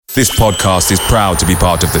This podcast is proud to be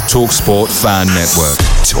part of the TalkSport Fan Network.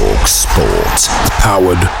 TalkSport.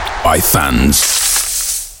 Powered by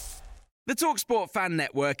fans. The TalkSport Fan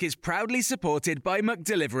Network is proudly supported by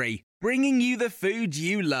McDelivery, bringing you the food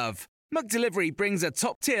you love. McDelivery brings a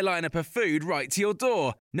top-tier lineup of food right to your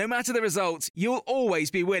door. No matter the result, you'll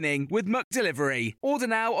always be winning with McDelivery. Order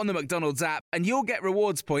now on the McDonald's app and you'll get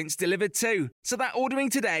rewards points delivered too. So that ordering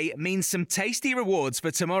today means some tasty rewards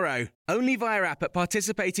for tomorrow. Only via app at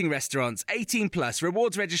participating restaurants. 18 plus.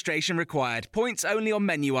 Rewards registration required. Points only on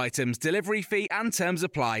menu items. Delivery fee and terms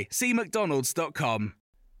apply. See mcdonalds.com.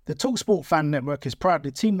 The TalkSport Fan Network is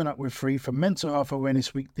proudly teaming up with Free for Mental Health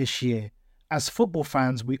Awareness Week this year. As football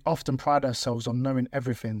fans, we often pride ourselves on knowing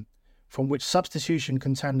everything, from which substitution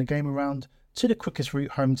can turn the game around to the quickest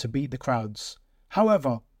route home to beat the crowds.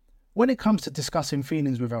 However, when it comes to discussing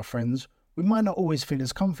feelings with our friends, we might not always feel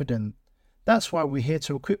as confident. That's why we're here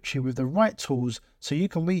to equip you with the right tools so you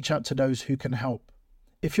can reach out to those who can help.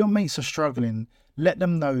 If your mates are struggling, let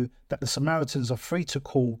them know that the Samaritans are free to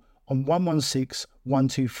call on 116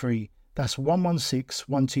 123. That's 116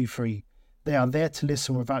 123. They are there to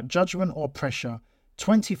listen without judgment or pressure,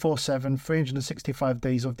 24/7, 365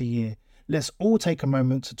 days of the year. Let's all take a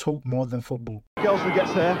moment to talk more than football. Gelsford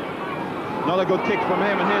gets there. Another good kick from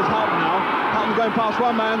him, and here's Halton now. Halton going past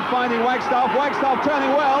one man, finding Wagstaff. Wagstaff turning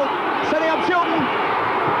well, setting up Chilton.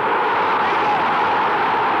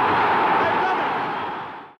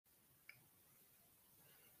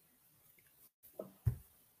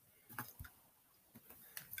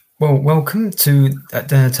 Well, welcome to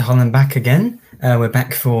Holland back again. We're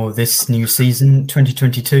back for this new season,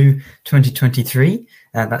 2022-2023.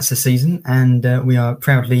 That's the season, and we are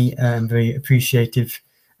proudly very appreciative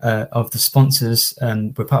of the sponsors.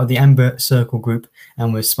 We're part of the Amber Circle Group,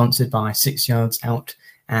 and we're sponsored by 6 Yards Out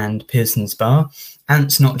and Pearson's Bar.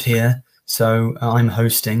 Ant's not here, so I'm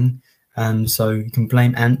hosting. So you can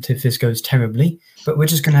blame Ant if this goes terribly. But we're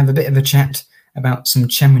just going to have a bit of a chat about some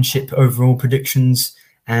championship overall predictions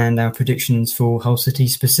and our predictions for Hull City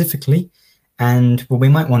specifically. And well, we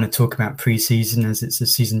might want to talk about pre-season as it's a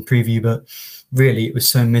season preview, but really it was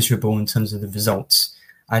so miserable in terms of the results.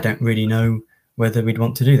 I don't really know whether we'd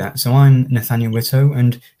want to do that. So I'm Nathaniel Whitto,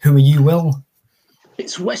 and who are you, Will?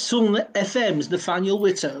 It's West Sutton FM's Nathaniel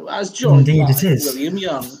Whitto, as joined Indeed by it is. William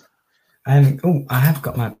Young. I have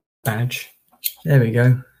got my badge. There we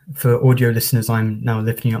go. For audio listeners, I'm now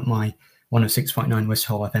lifting up my 106.9 West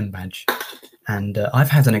Hull FM badge. And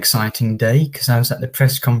I've had an exciting day because I was at the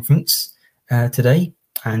press conference today,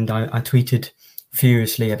 and I tweeted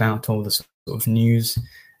furiously about all the sort of news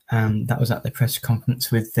that was at the press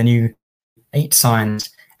conference with the new 8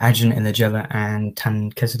 signs, Adjan Ilagella and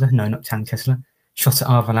Tan Kessler. No, not Tan Kessler. Shota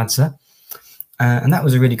Arveladze. And that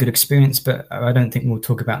was a really good experience, but I don't think we'll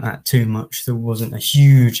talk about that too much. There wasn't a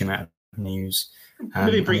huge amount of news.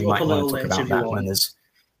 Maybe bring up a little later about if you that want. when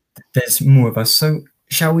there's more of us. So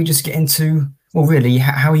shall we just get into, well, really,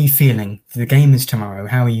 how are you feeling? The game is tomorrow.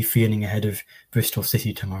 How are you feeling ahead of Bristol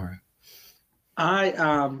City tomorrow? I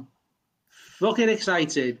am fucking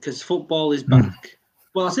excited because football is back.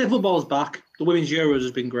 Well, I say football is back. The Women's Euros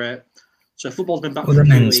has been great. So football's been back Well, for the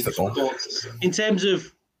a few men's weeks. football. But in terms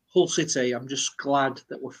of Hull City, I'm just glad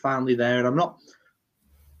that we're finally there. And I'm not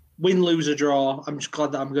win, lose, or draw. I'm just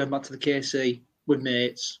glad that I'm going back to the KC with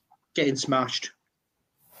mates, getting smashed,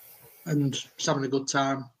 and just having a good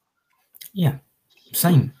time. Yeah,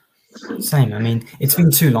 same. I mean, it's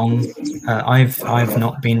been too long. I've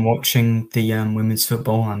not been watching the women's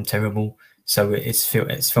football. I'm terrible, so it's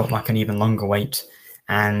felt like an even longer wait.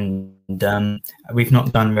 And we've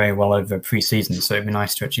not done very well over pre-season, so it'd be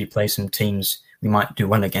nice to actually play some teams we might do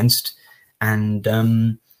well against. And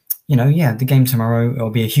the game tomorrow, it'll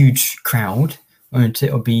be a huge crowd, won't it?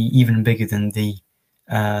 It'll be even bigger than the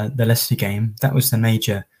Leicester game. That was the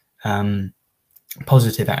major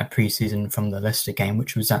positive out of pre-season from the Leicester game,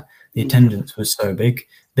 which was that the attendance was so big,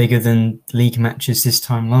 bigger than league matches this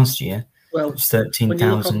time last year. Well, it was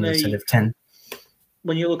 13,000 instead of 10.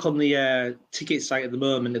 When you look on the ticket site at the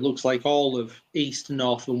moment, it looks like all of East,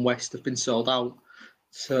 North and West have been sold out.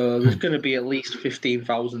 So there's going to be at least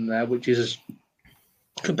 15,000 there, which is,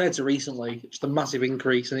 compared to recently, it's a massive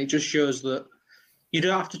increase. And it just shows that you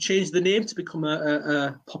don't have to change the name to become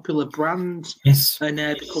a popular brand. Yes. And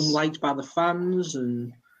become liked by the fans.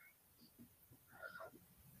 And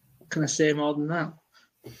what can I say more than that?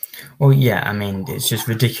 Well, yeah, I mean, it's just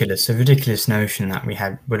ridiculous. A ridiculous notion that we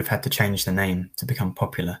would have had to change the name to become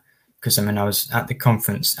popular. Because, I mean, I was at the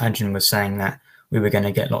conference, Adjan was saying that we were going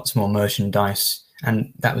to get lots more merchandise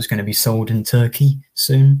and that was going to be sold in Turkey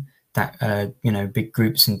soon. That, big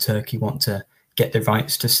groups in Turkey want to get the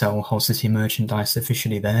rights to sell Hull City merchandise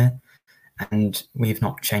officially there, and we've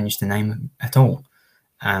not changed the name at all.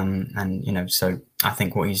 And so I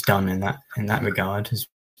think what he's done in that regard has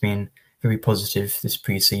been very positive this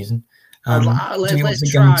pre-season.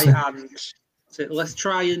 Let's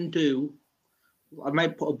try and do. I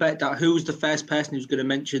might put a bet that who's the first person who's going to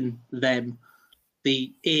mention them,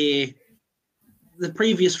 the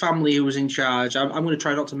previous family who was in charge. I'm going to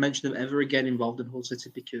try not to mention them ever again involved in Hull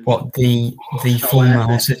City because the former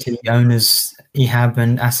Hull City owners Ehab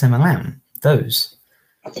and Assem Alam, those.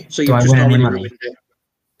 So do I win any money?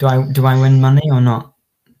 Do I win money or not?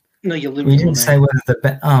 No, you're losing. We didn't say whether the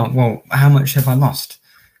bet. Oh well, how much have I lost?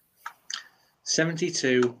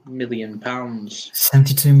 £72 million.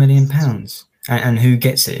 £72 million. And who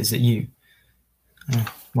gets it? Is it you?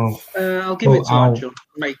 I'll give it to Andrew.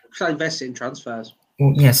 Mate, because I invest in transfers.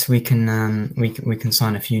 Well, yes, we can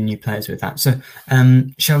sign a few new players with that. So,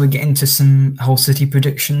 shall we get into some Hull City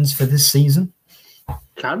predictions for this season?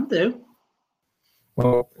 Can do.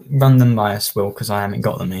 Well, run them by us, Will, because I haven't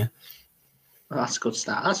got them here. Oh, that's a good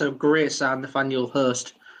start. That's a great start, Nathaniel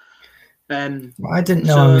Hurst. I didn't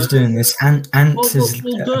know I was doing this. Ant has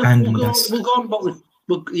abandoned us. We'll go on,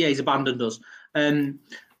 but he's abandoned us. And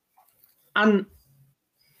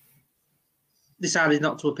decided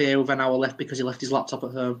not to appear with an hour left because he left his laptop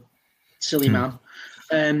at home. Silly man.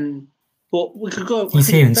 But we could go. He's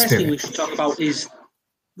here in spirit. The first thing we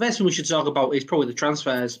should talk about is probably the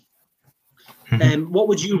transfers. What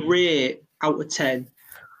would you rate out of 10?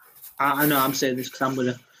 I know I'm saying this because I'm going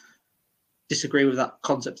to disagree with that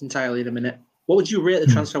concept entirely in a minute. What would you rate the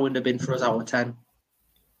transfer window been for us out of 10?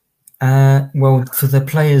 Well, for the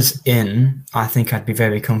players in, I think I'd be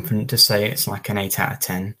very confident to say it's like an 8 out of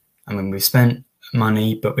 10. I mean, we've spent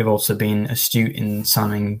money, but we've also been astute in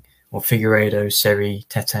signing Figueiredo, Seri,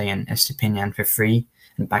 Tete and Estepinian for free,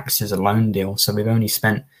 and Baxter's a loan deal. So we've only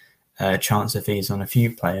spent transfer fees on a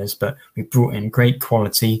few players, but we've brought in great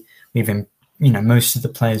quality. Most of the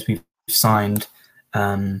players we've signed,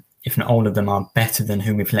 if not all of them, are better than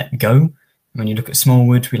who we've let go. When you look at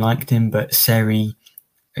Smallwood, we liked him, but Seri,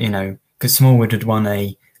 because Smallwood had won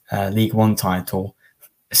a League One title,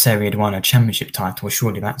 Seri had won a Championship title.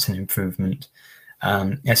 Surely that's an improvement.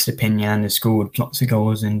 Estepinian has scored lots of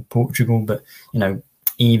goals in Portugal, but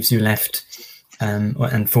Eves, who left, and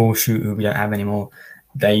Forshoot, who we don't have anymore,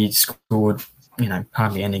 they scored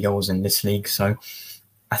hardly any goals in this league. So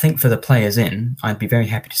I think for the players in, I'd be very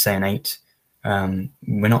happy to say an 8.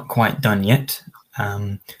 We're not quite done yet,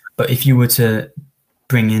 but if you were to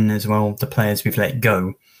bring in as well the players we've let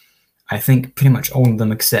go, I think pretty much all of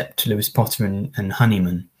them except Lewis Potter and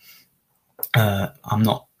Honeyman, I'm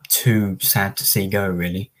not too sad to see go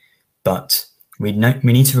really, but we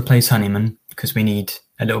need to replace Honeyman because we need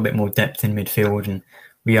a little bit more depth in midfield, and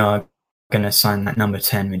we are going to sign that number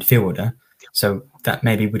 10 midfielder, so that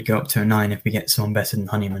maybe would go up to a 9 if we get someone better than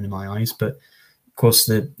Honeyman in my eyes. But of course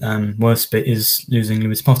the worst bit is losing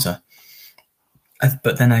Lewis Potter.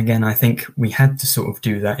 But then again, I think we had to sort of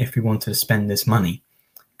do that if we wanted to spend this money,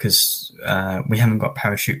 because we haven't got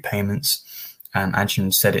parachute payments.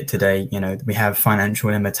 Adrian said it today, we have financial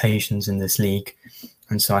limitations in this league.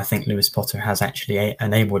 And so I think Lewis Potter has actually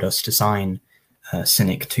enabled us to sign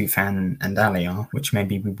Cynic, Tufan and Aliar, which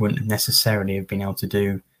maybe we wouldn't necessarily have been able to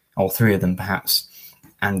do, all three of them perhaps,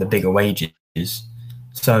 and the bigger wages.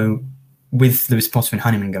 So with Lewis Potter and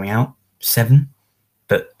Honeyman going out, 7,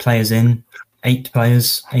 but players in, 8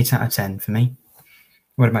 players, 8 out of 10 for me.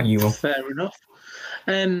 What about you, Will? Fair enough.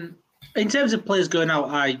 In terms of players going out,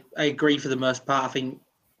 I agree for the most part. I think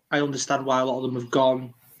I understand why a lot of them have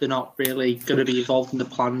gone. They're not really going to be involved in the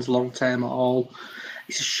plans long term at all.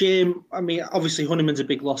 It's a shame. I mean, obviously Honeyman's a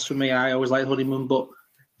big loss for me. I always like Honeyman, but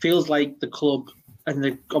feels like the club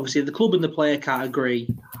and obviously the club and the player can't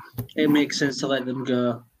agree. It makes sense to let them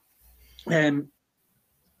go.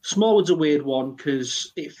 Smallwood's a weird one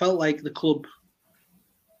because it felt like the club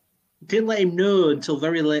didn't let him know until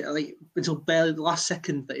very late, until barely the last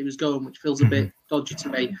second that he was going, which feels a bit dodgy to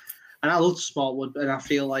me. And I love Smallwood, and I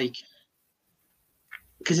feel like,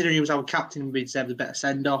 considering he was our captain, we deserved a better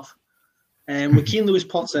send-off. With Keane Lewis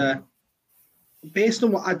Potter, based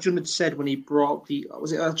on what Adrian had said when he brought up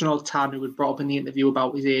was it Adrian or Tan who had brought up in the interview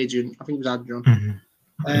about his agent? I think it was Adrian.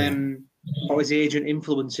 About his agent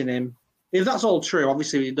influencing him. If that's all true,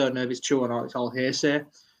 obviously we don't know if it's true or not, it's all hearsay.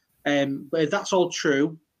 But if that's all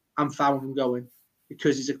true, I'm fine with him going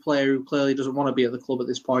because he's a player who clearly doesn't want to be at the club at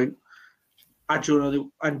this point.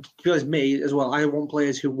 Adrian, and to be honest, me as well, I want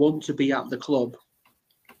players who want to be at the club.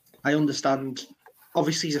 I understand.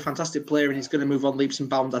 Obviously, he's a fantastic player and he's going to move on leaps and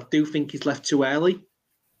bounds. I do think he's left too early. I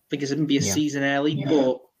think it's going to be a season early,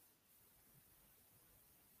 but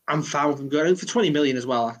I'm fine with him going for 20 million as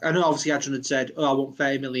well. I know obviously Adrian had said, "Oh, I want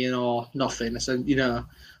 30 million or nothing." I said,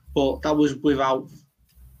 but that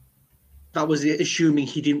was assuming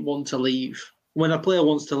he didn't want to leave. When a player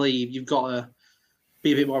wants to leave, you've got to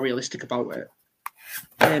be a bit more realistic about it.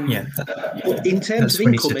 In terms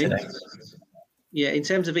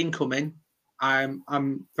of incoming,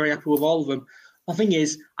 I'm very happy with all of them. The thing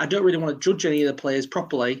is, I don't really want to judge any of the players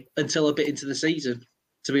properly until a bit into the season,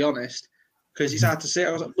 to be honest, because it's hard to say.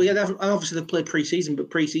 Obviously they play pre-season, but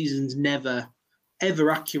pre-season's never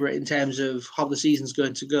ever accurate in terms of how the season's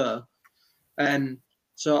going to go,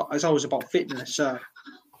 so it's always about fitness. So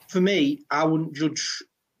for me, I wouldn't judge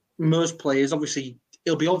most players. Obviously,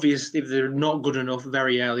 it'll be obvious if they're not good enough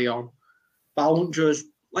very early on, but I wouldn't judge.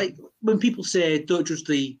 Like when people say don't judge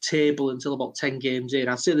the table until about 10 games in,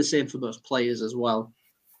 I'd say the same for most players as well.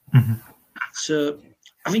 Mm-hmm. So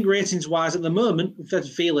I think ratings wise at the moment, if that's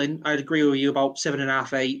a feeling, I'd agree with you about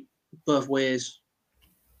 7.5, 8 both ways.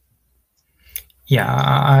 Yeah,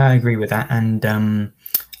 I agree with that. And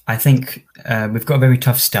I think we've got a very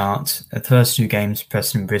tough start. The first 2 games,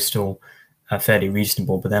 Preston and Bristol, are fairly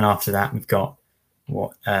reasonable. But then after that, we've got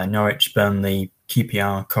Norwich, Burnley,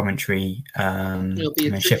 QPR, Coventry,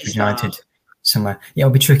 Sheffield United somewhere. Yeah,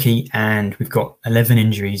 it'll be tricky. And we've got 11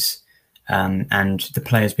 injuries. And the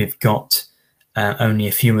players we've got, only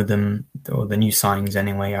a few of them, or the new signings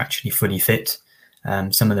anyway, are actually fully fit.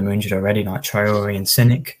 Some of them are injured already, like Traore and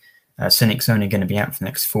Cynic. Cynic's only going to be out for the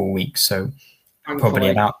next 4 weeks. So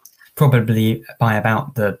probably by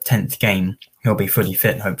about the 10th game, he'll be fully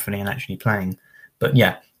fit, hopefully, and actually playing. But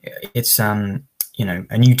yeah, it's a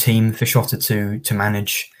new team for Shota to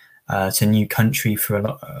manage. It's a new country for a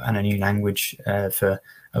lot, and a new language for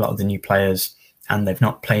a lot of the new players, and they've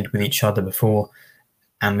not played with each other before.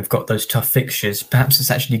 And we've got those tough fixtures. Perhaps it's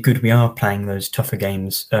actually good we are playing those tougher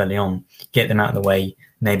games early on, get them out of the way.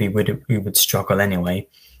 Maybe we would struggle anyway,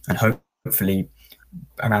 and hopefully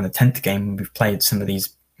around the 10th game we've played some of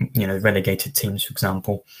these relegated teams, for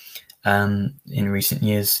example, in recent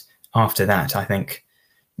years. After that,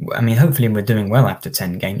 hopefully we're doing well after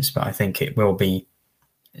 10 games, but I think it will be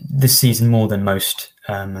this season more than most,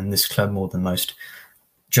 and this club more than most,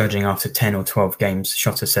 judging after 10 or 12 games.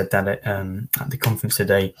 Shota said that at the conference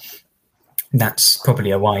today. That's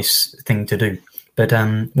probably a wise thing to do. But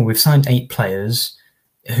we've signed 8 players.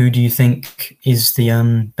 Who do you think is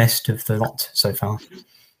the best of the lot so far?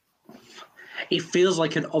 It feels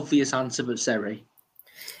like an obvious answer, but Seri.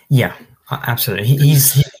 Yeah, absolutely.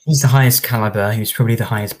 He's the highest caliber. He was probably the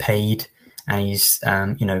highest paid, and he's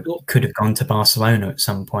could have gone to Barcelona at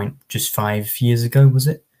some point. Just 5 years ago, was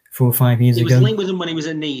it? 4 or 5 years ago. He was linked with him when he was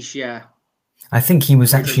at Nice. Yeah, I think he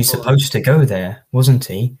was actually supposed to go there, wasn't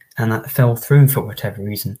he? And that fell through for whatever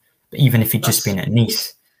reason. But even if he'd just been at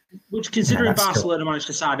Nice. Which, considering Barcelona managed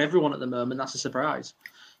to sign everyone at the moment, that's a surprise.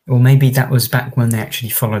 Well, maybe that was back when they actually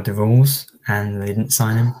followed the rules and they didn't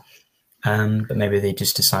sign him. But maybe they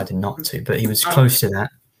just decided not to. But he was close to that.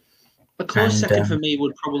 A close second for me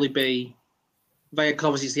would probably be,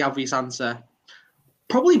 obviously it's the obvious answer,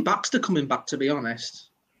 probably Baxter coming back, to be honest.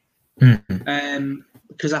 Mm-hmm.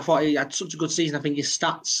 Because I thought he had such a good season. I think his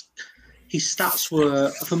stats were,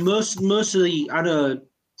 for most of the, I know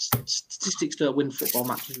statistics don't win football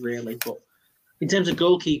matches really, but in terms of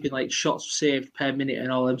goalkeeping, like shots saved per minute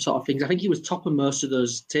and all them sort of things, I think he was top of most of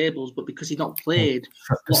those tables. But because he'd not played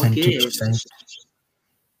a lot of games,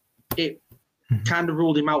 it kind of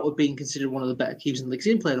ruled him out of being considered one of the better keepers in the league. He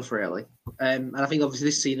didn't play enough really, and I think obviously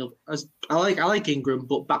this season, I like Ingram,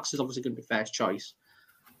 but Baxter's obviously going to be first choice.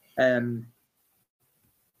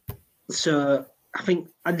 So I think,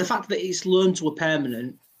 and the fact that it's loaned to a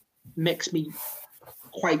permanent makes me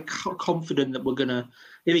quite confident that we're gonna,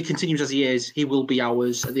 if he continues as he is, he will be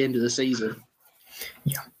ours at the end of the season.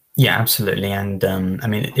 Yeah, absolutely. And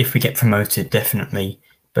if we get promoted, definitely.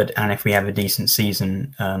 And if we have a decent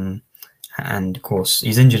season, and of course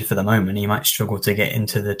he's injured for the moment, he might struggle to get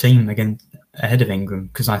into the team again ahead of Ingram,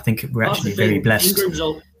 because I think we're actually very blessed.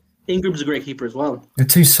 Ingram's a great keeper as well. They're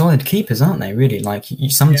 2 solid keepers, aren't they? Really, like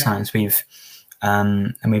sometimes we've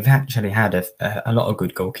actually had a lot of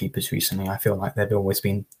good goalkeepers recently. I feel like they've always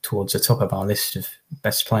been towards the top of our list of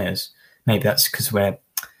best players. Maybe that's because we're,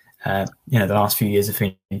 the last few years have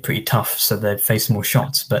been pretty tough, so they've faced more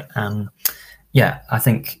shots. But I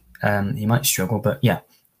think he might struggle. But yeah,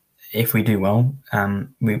 if we do well,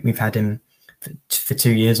 we've had him for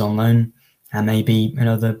 2 years on loan, and maybe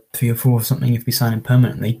another 3 or 4 or something if we sign him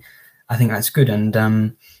permanently. I think that's good.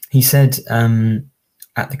 And he said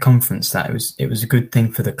at the conference that it was a good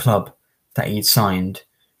thing for the club that he'd signed,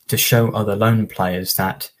 to show other loan players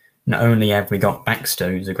that not only have we got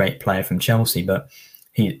Baxter, who's a great player from Chelsea, but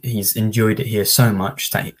he's enjoyed it here so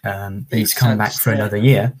much that he's come back for another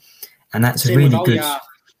year, and that's a really good.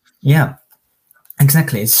 Yeah,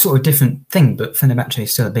 exactly. It's sort of a different thing, but Fenerbahce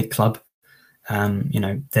is still a big club.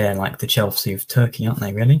 They're like the Chelsea of Turkey, aren't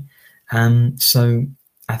they? Really. So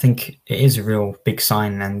I think it is a real big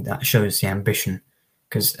sign, and that shows the ambition.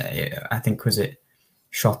 Because I think, was it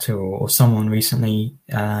Schotter or someone recently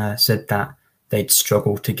said that they'd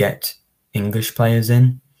struggle to get English players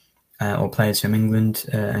in or players from England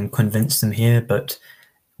and convince them here. But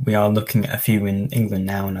we are looking at a few in England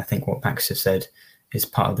now, and I think what Baxter said is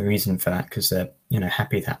part of the reason for that, because they're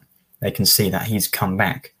happy that they can see that he's come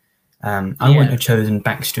back. I wouldn't have chosen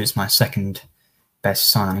Baxter as my second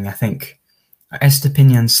best signing. I think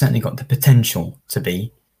Estepinian's certainly got the potential to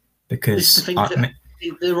be, because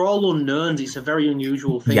they're all unknowns. It's a very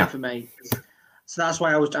unusual thing for me. So that's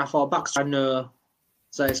why I thought Baxter, I know.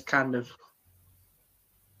 So it's kind of...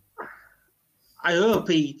 I hope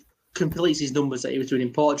he completes his numbers that he was doing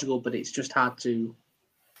in Portugal, but it's just hard to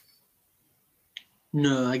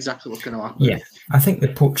know exactly what's going to happen. Yeah, I think the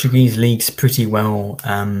Portuguese league's pretty well,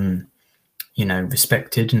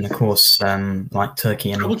 respected. And of course, like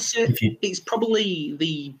Turkey... I would say it's probably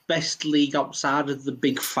the best league outside of the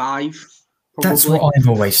big five. Probably. That's what I've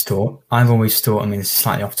always thought. I mean, it's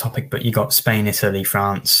slightly off topic, but you got Spain, Italy,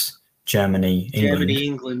 France, Germany,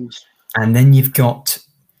 England. And then you've got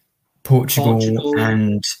Portugal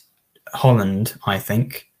and Holland, I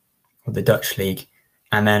think, or the Dutch league.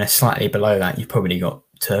 And then slightly below that, you've probably got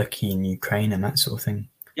Turkey and Ukraine and that sort of thing.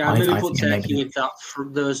 Yeah, maybe put Turkey with that for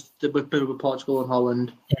those with Portugal and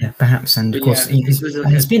Holland. Yeah, perhaps. And of course,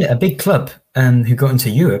 he's been at a big club who got into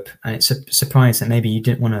Europe, and it's a surprise that maybe he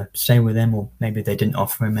didn't want to stay with them, or maybe they didn't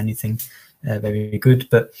offer him anything very good.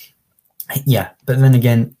 But then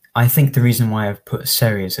again, I think the reason why I've put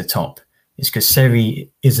Seri as a top is because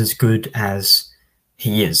Seri is as good as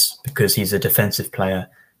he is, because he's a defensive player.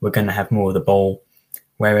 We're going to have more of the ball,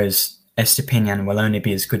 whereas Estepinian will only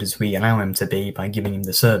be as good as we allow him to be by giving him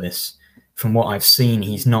the service. From what I've seen,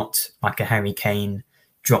 he's not like a Harry Kane,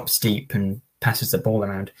 drops deep and passes the ball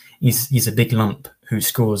around. He's a big lump who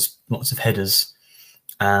scores lots of headers.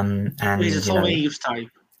 And he's a Tom Eaves type.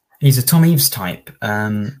 He's a Tom Eaves type.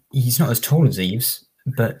 He's not as tall as Eaves,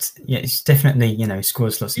 but he's definitely,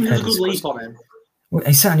 scores lots of headers. He has a good leap on him. Well,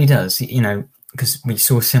 he certainly does, because we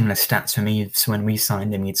saw similar stats from Eaves when we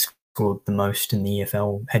signed him. He'd scored the most in the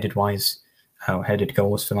EFL headed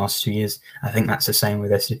goals for the last 2 years. I think that's the same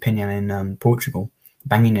with Estepinian in Portugal,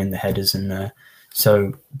 banging in the headers. And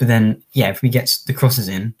but then, if we get the crosses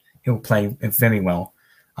in, he'll play very well.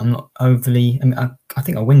 I'm not overly... I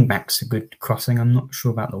think a wing-back's a good crossing. I'm not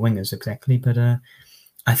sure about the wingers exactly, but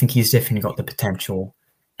I think he's definitely got the potential.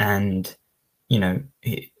 And,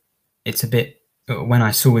 it's a bit... When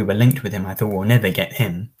I saw we were linked with him, I thought we'll never get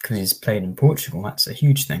him because he's played in Portugal. That's a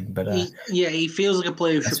huge thing. But he feels like a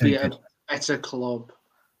player who should be at a better club.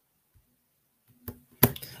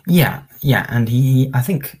 Yeah, and I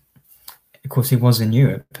think, of course, he was in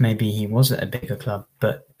Europe. Maybe he was at a bigger club,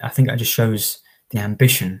 but I think that just shows the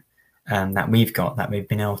ambition that we've got, that we've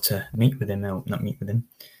been able to meet with him, or not meet with him,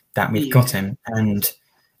 that we've got him. And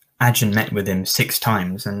Adjan met with him 6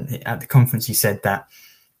 times, and at the conference he said that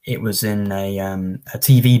it was in a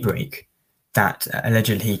TV break that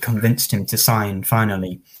allegedly convinced him to sign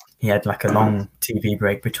finally. He had like a long TV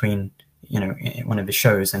break between, one of his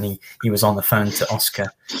shows, and he was on the phone to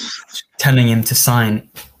Oscar telling him to sign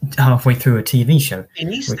halfway through a TV show. He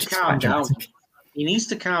needs to calm down. He needs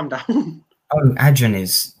to calm down. Oh, Adjan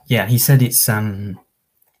is. Yeah, he said it's been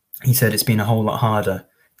a whole lot harder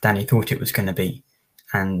than he thought it was going to be.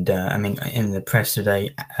 And in the press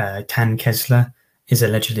today, Can Kessler is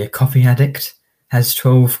allegedly a coffee addict, has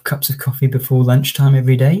 12 cups of coffee before lunchtime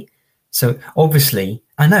every day. So obviously,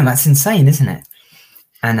 I know, that's insane, isn't it?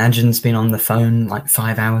 And Adjan's been on the phone like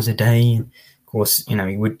 5 hours a day. Of course, he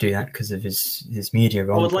would do that because of his media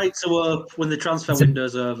role. I would like to when the transfer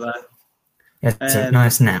window's over. Yeah, it's a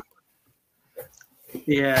nice nap.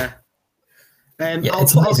 Yeah.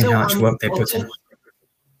 It's amazing how much work they put in.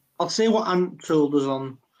 I'll say what Ant told us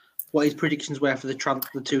on what his predictions were for the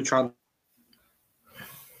 2 transfers.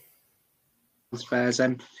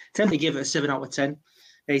 Tend to give it a 7 out of 10.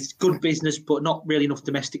 It's good business, but not really enough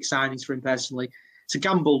domestic signings for him personally. It's a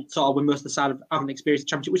gamble, sort of, when most of the side haven't experienced the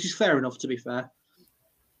championship, which is fair enough, to be fair.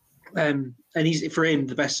 And he's, for him,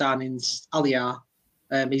 the best signings, Aliar.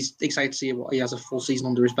 He's excited to see what he has a full season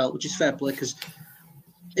under his belt, which is fair play, because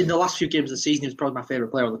in the last few games of the season, he was probably my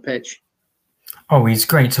favourite player on the pitch. Oh, he's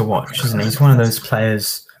great to watch, isn't he? He's one of those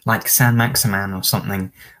players like San Maximan or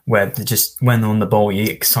something, where they just when on the ball you're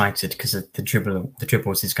excited because of the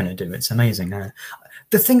dribbles he's going to do. It's amazing.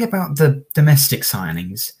 The thing about the domestic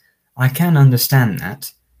signings, I can understand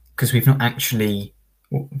that because we've not actually.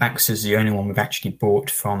 Baxter's the only one we've actually bought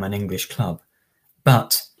from an English club,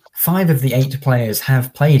 but 5 of the 8 players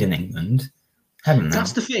have played in England, haven't they?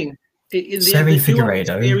 That's the thing. Seri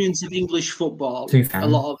Figueiredo, experience of English football. Tufan, a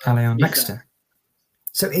lot of Allian Baxter.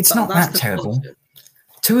 So it's not that terrible. Positive.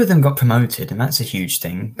 2 of them got promoted, and that's a huge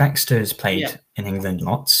thing. Baxter's played in England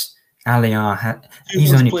lots. Aliar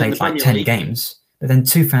he's only played like 10 games, but then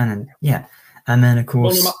Tufan and then of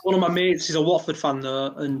course one of my mates is a Watford fan though,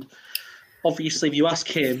 and obviously if you ask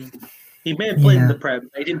him, he may have played in the Prem,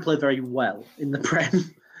 but he didn't play very well in the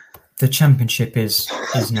Prem. The Championship is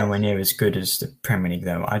nowhere near as good as the Premier League,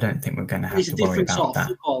 though. I don't think we're going to have to worry about that. It's a different sort of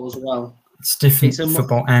football as well. It's different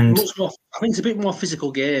football, and I think it's a bit more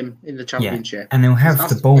physical game in the Championship. And they'll have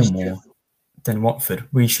the ball more than Watford.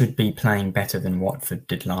 We should be playing better than Watford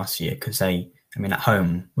did last year because at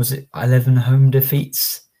home, was it 11 home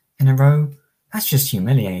defeats in a row? That's just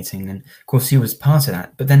humiliating. And of course, he was part of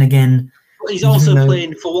that. But then again, he's also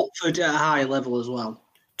playing for Watford at a high level as well.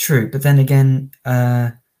 True, but then again,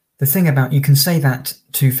 the thing about you can say that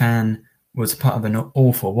Tufan was part of an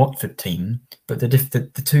awful Watford team, but the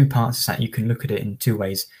 2 parts is that you can look at it in 2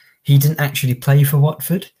 ways. He didn't actually play for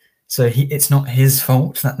Watford, so it's not his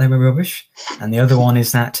fault that they were rubbish. And the other one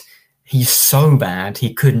is that he's so bad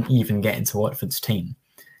he couldn't even get into Watford's team.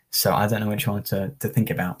 So I don't know which one to think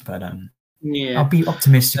about, but I'll be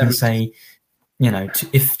optimistic and say,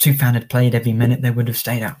 if Tufan had played every minute, they would have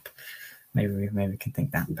stayed up. Maybe we can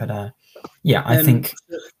think that, but I think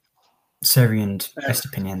Seri and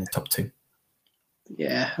Estupiñán the top 2.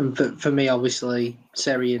 Yeah, and for me, obviously,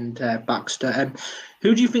 Seri and Baxter.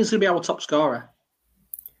 Who do you think is going to be our top scorer?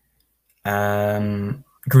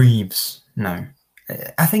 Greaves. No.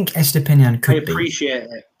 I think Estupiñán could be. I appreciate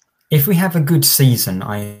it. If we have a good season,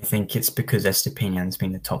 I think it's because Estupiñán's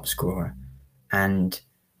been the top scorer. And,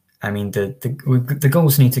 the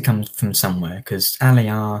goals need to come from somewhere because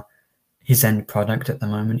Aliar, his end product at the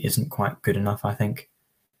moment isn't quite good enough, I think.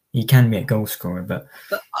 He can be a goal scorer, but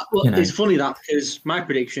it's funny that because my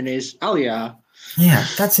prediction is Aliar. Yeah,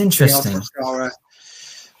 that's interesting.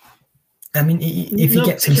 If he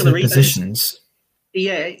gets into the positions,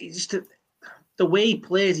 it's just the way he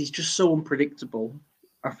plays. He's just so unpredictable.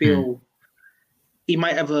 I feel he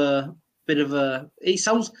might have a bit of a. It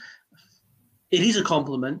is a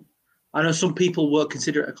compliment. I know some people won't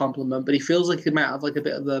consider it a compliment, but he feels like he might have like a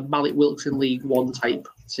bit of the Malik Wilks in League One type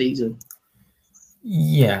season.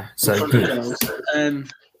 Yeah, so good.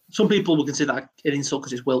 Some people will consider that an insult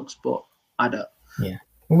because it's Wilks, but I don't. Yeah,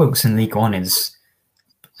 well, Wilks in League One is.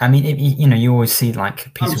 You always see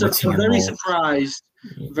like Peter Whittingham. I'm very surprised.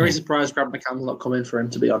 Very surprised Grant McCann's not coming for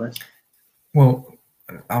him, to be honest. Well,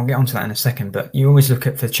 I'll get onto that in a second, but you always look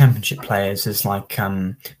at the Championship players as like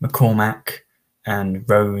McCormack and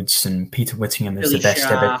Rhodes and Peter Whittingham as the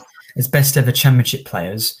best ever Championship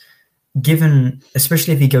players. Given,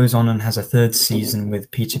 especially if he goes on and has a 3rd season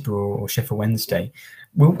with Peterborough or Sheffield Wednesday,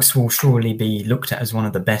 Wilks will surely be looked at as one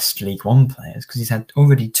of the best League One players because he's had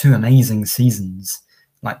already 2 amazing seasons,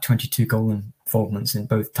 like 22 goal involvements in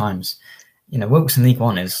both times. Wilks in League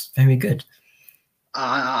One is very good.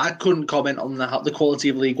 I couldn't comment on the quality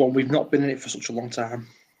of League One. We've not been in it for such a long time.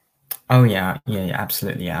 Oh, yeah,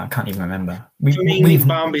 absolutely, yeah. I can't even remember. For me, Nick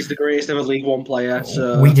Barmby's the greatest ever League One player.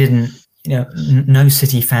 So we didn't... no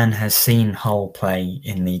City fan has seen Hull play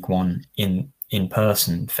in League One in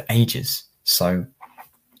person for ages. So,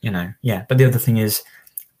 But the other thing is,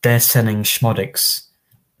 they're selling Schmodix.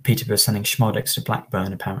 Peterborough's selling Schmodix to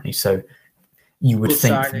Blackburn, apparently. So you would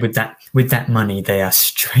think with that money, they are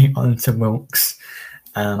straight on to Wilks.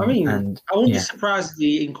 I wouldn't be surprised if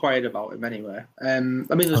he inquired about him anyway.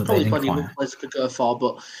 There's probably plenty of other players could go for,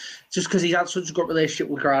 but just because he's had such a good relationship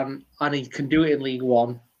with Grant and he can do it in League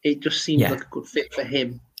One, it just seems like a good fit for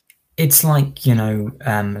him. It's like,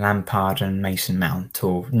 Lampard and Mason Mount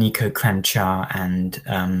or Nico Kranjčar and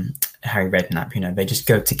Harry Redknapp, they just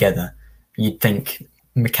go together. You'd think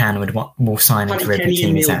McCann will sign him for every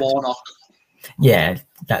team he's at. Yeah,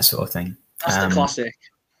 that sort of thing. That's the classic.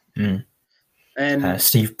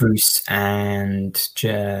 Steve Bruce and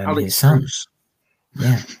his son. Bruce.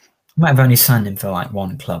 Yeah. Might have only signed him for like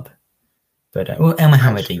 1 club. But, El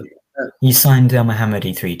Mohammadi. He signed El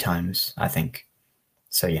Mohammadi 3 times, I think.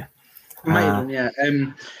 So, yeah.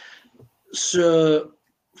 So,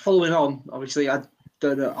 following on, obviously, I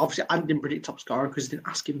don't know. Obviously, I didn't predict top scorer because I didn't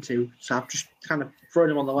ask him to. So, I've just kind of thrown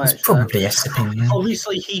him on the way. It's probably Estupiñán.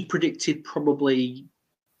 Obviously, he predicted probably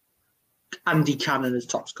Andy Cannon as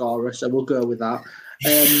top scorer, so we'll go with that.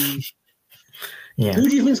 Yeah. Who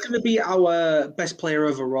do you think is going to be our best player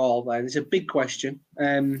overall then? It's a big question.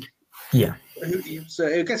 Yeah. So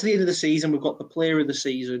it gets to the end of the season, we've got the player of the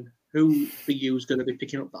season. Who for you is going to be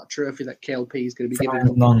picking up that trophy that KLP is going to be giving up?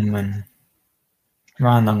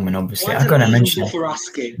 Ryan Longman, obviously. I've got to mention it. For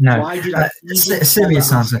asking. No, Why did I a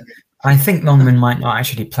serious answer. I think Longman might not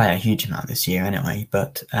actually play a huge amount this year anyway,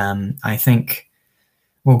 but I think,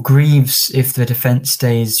 well, Greaves, if the defence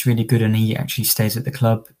stays really good and he actually stays at the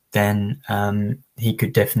club, then he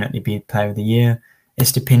could definitely be Player of the Year.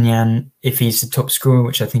 Estupiñán, if he's the top scorer,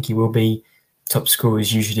 which I think he will be, top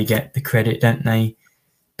scorers usually get the credit, don't they?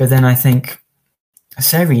 But then I think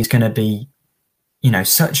Seri is going to be,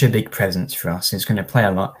 such a big presence for us. He's going to play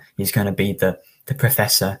a lot. He's going to be the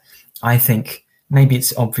professor. I think maybe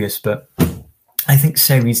it's obvious, but I think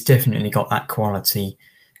Seri's definitely got that quality.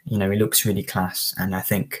 He looks really class, and I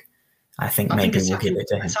think maybe we'll give it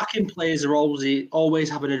to him. Attacking players are always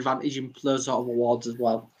have an advantage in those sort of awards as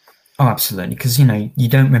well. Oh, absolutely, because you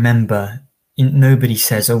don't remember. Nobody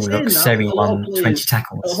says, "Oh, look, Seri won 20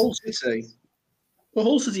 tackles." The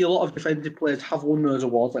whole city, a lot of defensive players have won those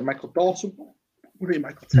awards. Like Michael Dawson won it,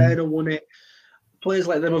 Michael Turner won it. Players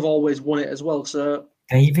like them have always won it as well. So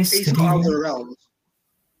Davis, he's not out there around.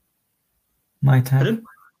 Might have.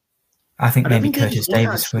 I think maybe Curtis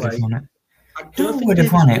Davis would have won it. Who would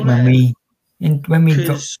have won it when we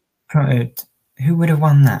got promoted? Who would have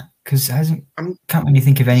won that? Because can't really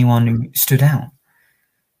think of anyone who stood out.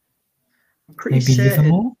 Maybe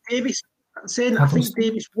Livermore. I think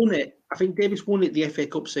Davis won it. I think Davis won it the FA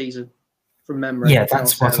Cup season, from memory. Yeah,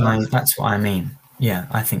 that's what I mean. Yeah,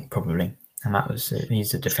 I think probably, and that was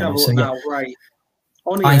he's a defender. So yeah, right.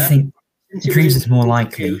 I think Greaves is more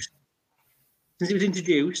likely. Since he was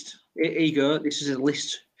introduced, here you go. This is a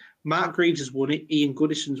list. Mark Greaves has won it. Ian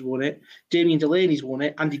Goodison's won it. Damien Delaney's won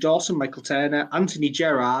it. Andy Dawson, Michael Turner, Anthony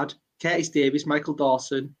Gerrard, Curtis Davis, Michael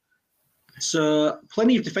Dawson. So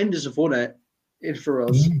plenty of defenders have won it for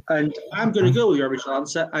us. And I'm going to go with your original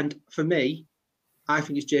answer. And for me, I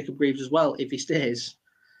think it's Jacob Greaves as well if he stays.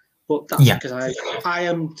 But that's because I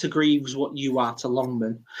am to Greaves what you are to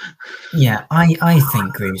Longman. Yeah, I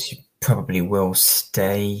think Greaves probably will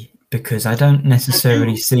stay because I don't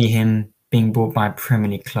necessarily see him being bought by a Premier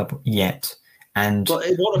League club yet. But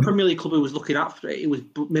what a Premier League club who was looking after it, it was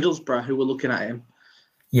Middlesbrough who were looking at him.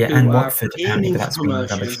 Yeah, and Watford apparently, but that's been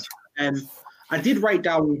rubbish. I did write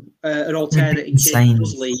down an alternate in case he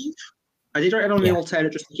does leave. I did write down an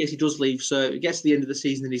alternate just in case he does leave. So it gets to the end of the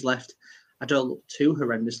season and he's left. I don't look too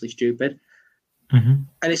horrendously stupid. Mm-hmm.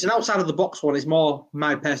 And it's an outside of the box one. It's more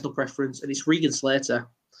my personal preference, and it's Regan Slater.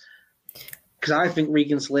 Because I think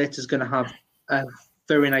Regan Slater's going to have a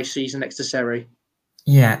very nice season next to Seri.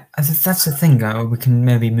 Yeah, that's the thing. We can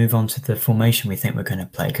maybe move on to the formation we think we're going to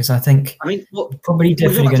play. Because I think we're probably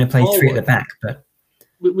definitely going to play three at the back. But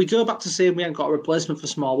we go back to saying we haven't got a replacement for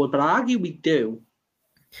Smallwood, but I argue we do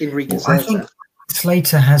in Regan Slater. I think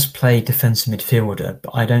Slater has played defensive midfielder,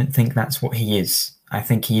 but I don't think that's what he is. I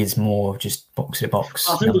think he is more just box-to-box.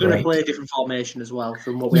 I think we're going to play a different formation as well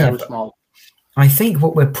from what we had with Small. I think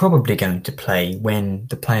what we're probably going to play when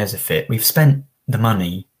the players are fit, we've spent the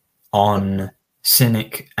money on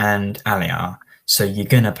Cynic and Aliar, so you're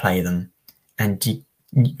going to play them. And you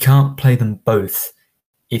can't play them both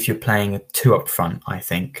if you're playing two up front, I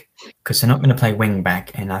think, because they're not going to play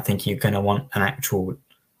wing-back, and I think you're going to want an actual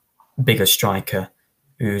bigger striker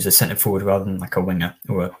who's a centre forward rather than like a winger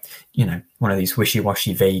or one of these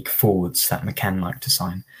wishy-washy vague forwards that McCann like to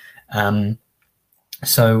sign.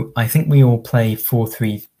 So I think we all play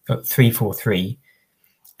 3-4-3,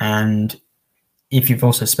 and if you've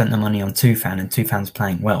also spent the money on Tufan and Tufan's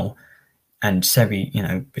playing well, and Seri,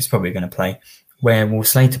 is probably going to play, where will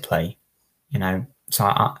Slater play? So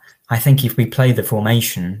I think if we play the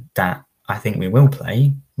formation that I think we will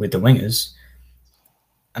play with the wingers,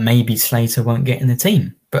 maybe Slater won't get in the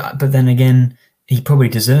team. But then again, he probably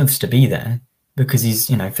deserves to be there because he's,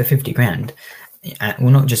 for 50 grand.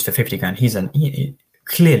 Well, not just for 50 grand. He's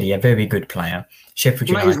clearly a very good player. Sheffield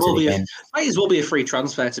United might as well be a free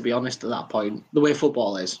transfer, to be honest, at that point, the way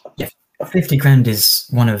football is. Yeah, 50 grand is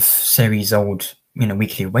one of Seri's old,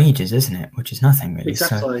 weekly wages, isn't it? Which is nothing really.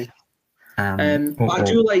 Exactly. So, I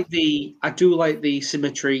do like the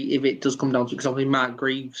symmetry if it does come down to it, because obviously Mark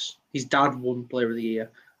Greaves, his dad won Player of the Year.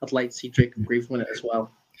 I'd like to see Jacob Greaves win it as well.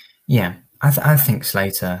 Yeah, I think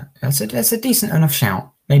Slater, that's a decent enough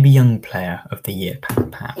shout. Maybe young player of the year,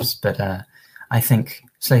 perhaps. But I think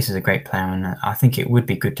Slater's a great player, and I think it would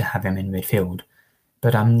be good to have him in midfield.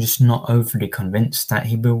 But I'm just not overly convinced that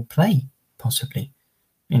he will play, possibly.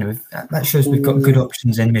 that shows we've got good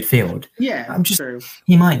options in midfield. Yeah, true.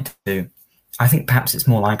 He might do. I think perhaps it's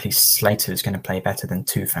more likely Slater is going to play better than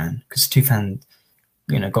Tufan, because Tufan,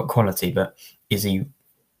 got quality, but is he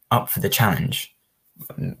up for the challenge?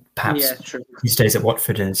 Perhaps these days at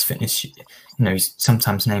Watford and his fitness, he's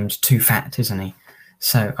sometimes named too fat, isn't he?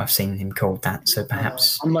 So I've seen him called that. So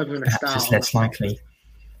perhaps it's less likely.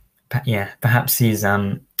 Perhaps he's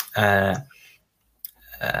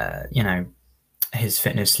his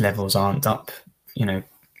fitness levels aren't up,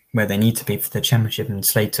 where they need to be for the Championship, and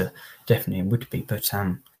Slater definitely would be. But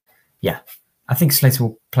I think Slater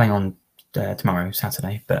will play on tomorrow,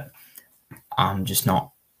 Saturday. But I'm just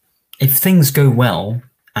not. If things go well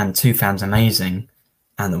and Tufan's amazing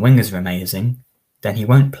and the wingers are amazing, then he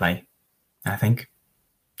won't play, I think.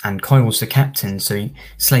 And Coyle's the captain, so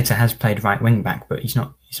Slater has played right wing back, but he's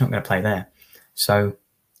not going to play there. So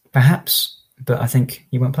perhaps, but I think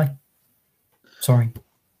he won't play. Sorry.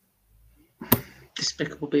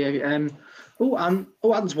 Despicable behaviour.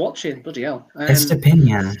 Adam's watching. Bloody hell.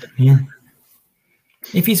 Estepinian, yeah.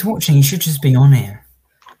 If he's watching, he should just be on here.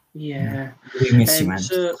 Yeah. We miss you, man.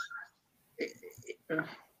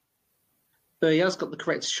 But he has got the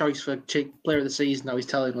correct choice for player of the season now. He's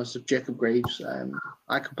telling us of Jacob Greaves.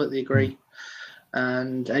 I completely agree.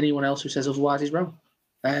 And anyone else who says otherwise is wrong.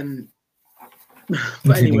 But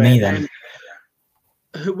anyway, me, then.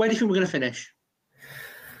 Where do you think we're going to finish?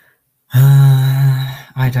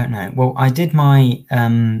 I don't know. Well, I did my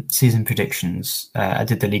season predictions. I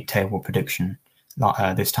did the league table prediction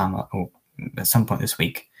this time, or at some point this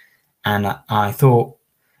week. And I thought,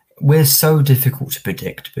 we're so difficult to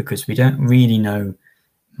predict because we don't really know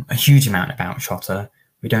a huge amount about Shota.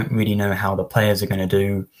 We don't really know how the players are going to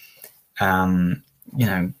do. I'm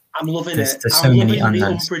loving there's it. so I'm many loving the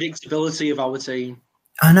unknowns. unpredictability of our team.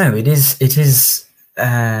 I know it is. It's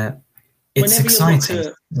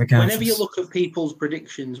exciting. Whenever you look at people's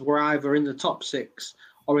predictions, we're either in the top 6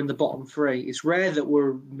 or in the bottom 3. It's rare that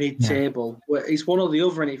we're mid-table. Yeah. It's one or the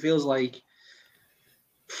other, and it feels like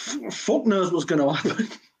fuck knows what's going to happen.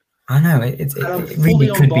 I know it really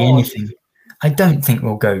could be anything. I don't think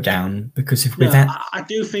we'll go down because if we're that, I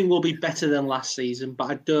do think we'll be better than last season, but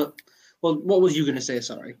I don't. Well, what was you going to say?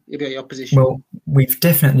 Sorry, about your position. Well, we've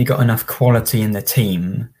definitely got enough quality in the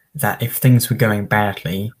team that if things were going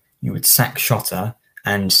badly, you would sack Shota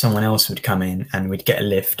and someone else would come in and we'd get a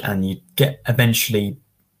lift, and you'd get eventually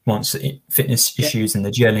once fitness issues and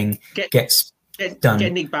the gelling gets done.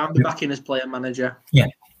 Get Nick Bamber back in as player manager. Yeah.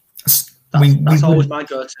 That's always my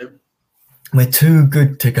go-to. We're too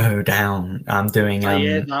good to go down. I'm doing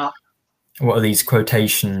that. What are these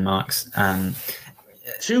quotation marks?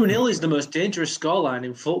 2-0 is the most dangerous scoreline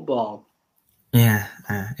in football. Yeah.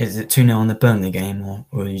 Is it 2-0 on the Burnley game, or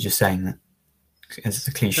are you just saying that? It's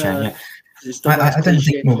a cliche, yeah. I don't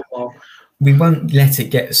think we won't let it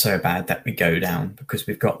get so bad that we go down because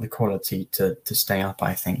we've got the quality to stay up,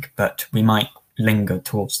 I think. But we might linger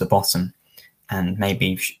towards the bottom, and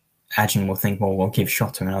maybe Ajin will think, well, we'll give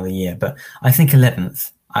Shota another year. But I think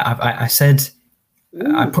 11th. I said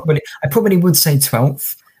I probably would say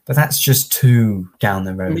 12th, but that's just too down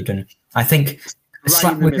the road. And I think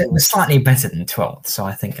we're slightly better than 12th, so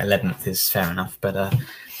I think 11th is fair enough. But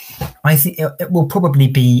I think it will probably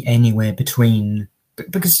be anywhere between,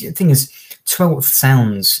 because the thing is, 12th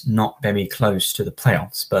sounds not very close to the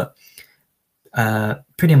playoffs, but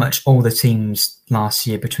pretty much all the teams last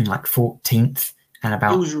year between like 14th and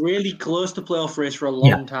about... It was really close to playoff race for a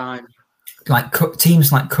long time. Like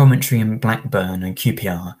teams like Coventry and Blackburn and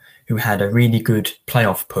QPR, who had a really good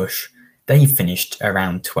playoff push, they finished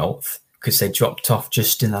around 12th because they dropped off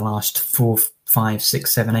just in the last 4, 5,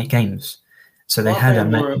 6, 7, 8 games. So they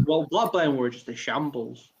Blackburn were just a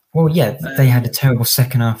shambles. Well, yeah, they had a terrible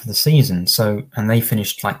second half of the season, and they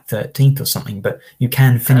finished like 13th or something. But you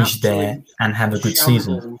can finish there and have a good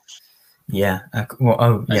season. Yeah.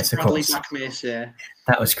 Yes, of course.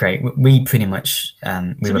 That was great. We pretty much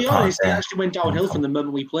to be honest, they actually went downhill from the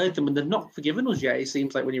moment we played them, and they've not forgiven us yet. It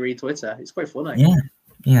seems like when you read Twitter, it's quite funny.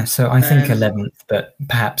 Yeah. So I think 11th, but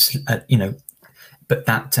perhaps but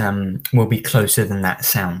that will be closer than that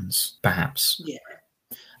sounds. Perhaps. Yeah.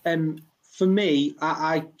 For me,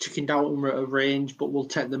 I chickened out on a range, but we'll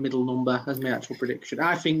take the middle number as my actual prediction.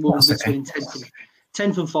 I think we'll be between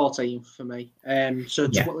 10th and 14th for me. Let's say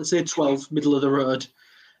 12th, middle of the road.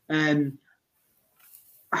 I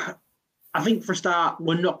think for a start,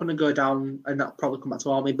 we're not going to go down, and that'll probably come back to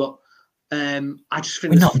Army, but I just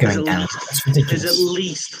think there's at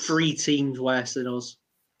least 3 teams worse than us.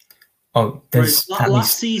 Oh, there's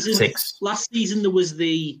last season. 6. Last season there was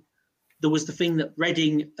the there was the thing that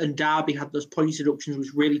Reading and Derby had those points deductions,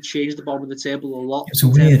 which really changed the bottom of the table a lot. It was a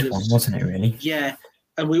weird one, wasn't it, really? Yeah.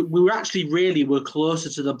 And we were actually really were closer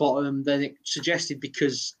to the bottom than it suggested,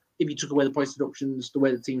 because if you took away the points deductions, the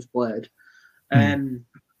way the teams played. But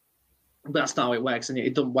that's not how it works, and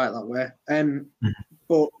it doesn't work that way.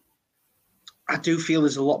 But I do feel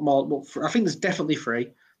there's a lot more. Well, I think there's definitely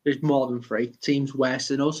 3. There's more than 3 teams worse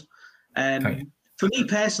than us. For me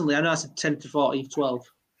personally, I know I said 10 to 14, 12.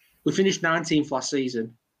 We finished 19th last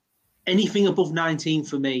season. Anything above 19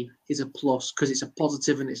 for me is a plus, because it's a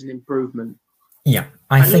positive and it's an improvement. Yeah,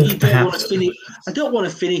 I think perhaps... I don't want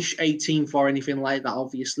to finish 18th or anything like that,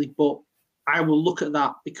 obviously, but I will look at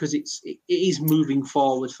that because it is moving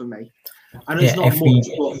forward for me. I know it's not much,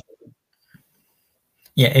 but...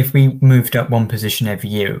 Yeah, if we moved up one position every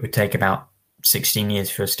year, it would take about 16 years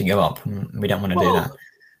for us to go up. We don't want to do that.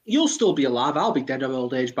 You'll still be alive. I'll be dead of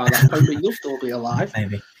old age by that point, but you'll still be alive.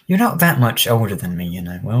 Maybe. You're not that much older than me, you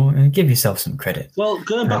know. Well, give yourself some credit. Well,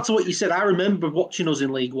 going back to what you said, I remember watching us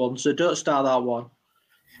in League One, so don't start that one.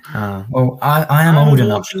 Well, I am old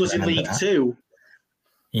enough watching us in League Two.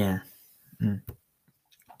 Yeah.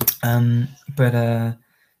 But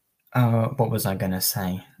what was I going to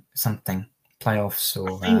say? Something. Playoffs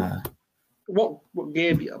or... What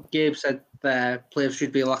Gabe said there, players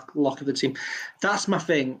should be a lock of the team. That's my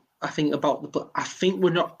thing. I think about I think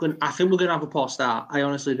we're going to have a poor start. I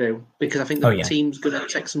honestly do, because I think the team's going to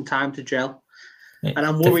take some time to gel, and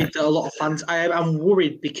I'm worried that a lot of fans. I'm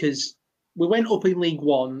worried because we went up in League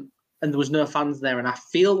One and there was no fans there, and I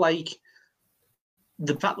feel like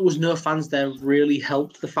the fact there was no fans there really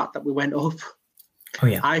helped the fact that we went up. Oh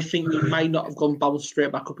yeah, I think we might not have bounced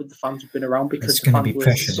straight back up if the fans have been around, because the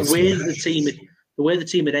way the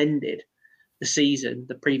team had ended the season,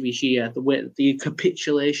 the previous year, the way the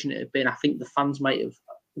capitulation it had been. I think the fans might have.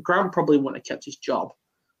 Graham probably wouldn't have kept his job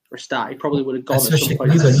for a start. He probably would have gone. Especially, we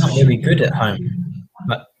were not very good at home,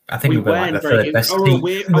 but I think we were like the third best team.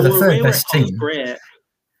 We were the third best team. Great.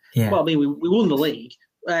 Yeah. Well, I mean, we won the league.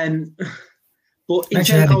 But in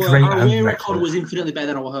terms of our away record was infinitely better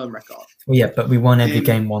than our home record. Well, yeah, but we won every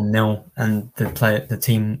game 1-0, and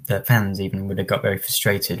the fans even would have got very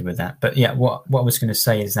frustrated with that. But yeah, what I was going to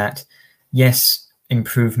say is that, yes,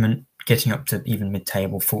 improvement, getting up to even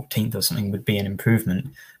mid-table, 14th or something would be an improvement.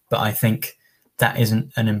 But I think that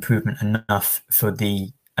isn't an improvement enough for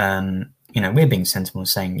the, we're being sensible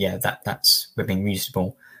saying, yeah, we're being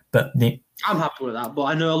reasonable. But I'm happy with that, but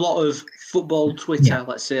I know a lot of football Twitter,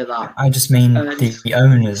 let's say that. I just mean the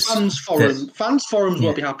owners. Fans forums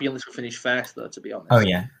won't be happy unless we finish first, though, to be honest. Oh,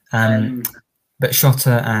 yeah. But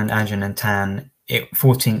Shota and Ajahn and Tan,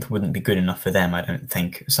 14th wouldn't be good enough for them, I don't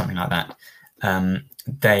think, something like that.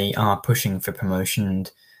 They are pushing for promotion,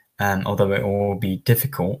 and although it will be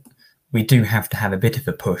difficult, we do have to have a bit of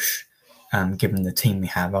a push, given the team we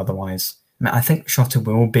have. Otherwise, I think Shota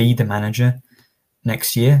will be the manager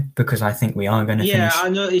next year, because I think we are going to finish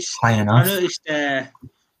high enough. I noticed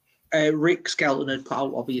Rick Skelton had put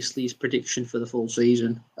out, obviously, his prediction for the full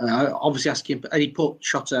season. Obviously asking, and he put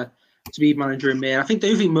Shota to be manager in May. I think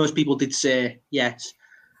most people did say yes.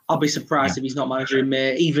 I'll be surprised if he's not manager in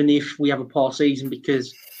May, even if we have a poor season,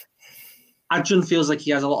 because Ajahn feels like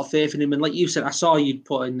he has a lot of faith in him. And like you said, I saw you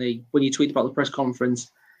put in when you tweeted about the press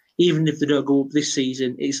conference, even if they don't go up this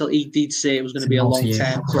season, he did say it was going to be a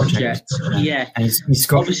long-term project. Yeah, and he's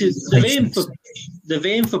got obviously the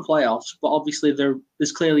vein for playoffs, but obviously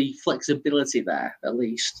there's clearly flexibility there at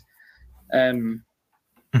least. And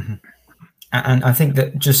I think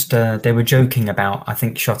that just they were joking about. I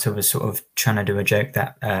think Shota was sort of trying to do a joke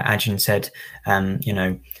that Ajahn said,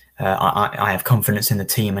 I have confidence in the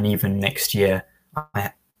team, and even next year,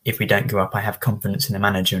 if we don't go up, I have confidence in the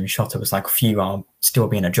manager. And Shota was like, "Phew, I'll still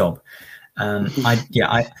be in a job." I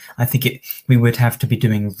think we would have to be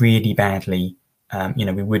doing really badly.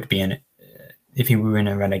 We would be if we were in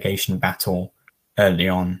a relegation battle early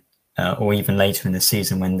on, or even later in the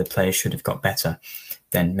season when the players should have got better,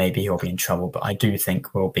 then maybe he'll be in trouble. But I do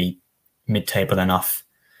think we'll be mid-table enough.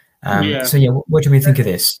 So what do we think of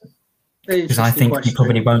this? Because I think we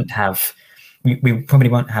probably won't have. We probably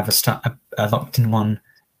won't have a locked-in one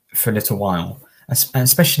for a little while,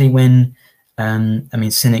 especially when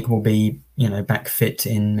Cynic will be back fit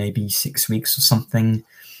in maybe 6 weeks or something,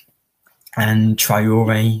 and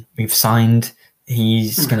Traore we've signed,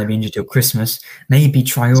 he's going to be injured till Christmas. Maybe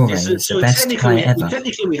Traore is the best player ever.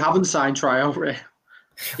 Technically we haven't signed Traore.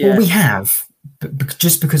 Well, we have, but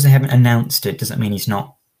just because they haven't announced it doesn't mean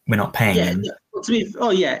we're not paying him.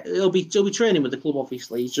 He'll be training with the club,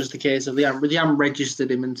 obviously. It's just a case of they haven't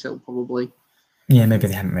registered him until probably. Yeah, maybe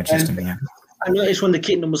they haven't registered him yet. I noticed when the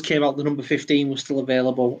kit numbers came out, the number 15 was still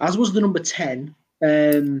available, as was the number 10.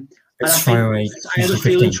 And I had a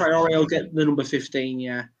feeling Traore will get the number 15,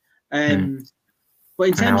 yeah. But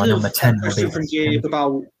in terms of a question from Gabe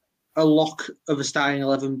about a lock of a starting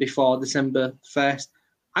 11 before December 1st,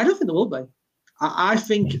 I don't think there will be. I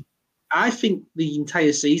think the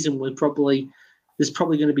entire season there's probably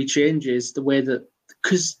going to be changes the way that,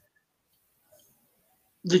 because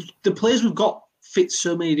the players we've got fit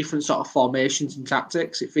so many different sort of formations and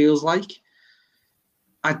tactics, it feels like.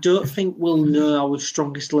 I don't think we'll know our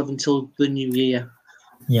strongest 11 until the new year.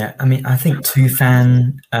 Yeah, I mean, I think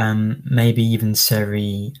Tufan, maybe even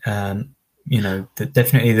Seri,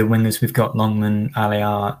 definitely the wingers we've got, Longman,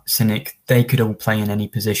 Aliar, Cynic, they could all play in any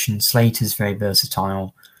position. Slater's very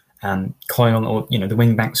versatile. Coyle, or, the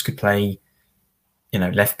wing backs could play,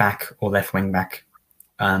 left back or left wing back.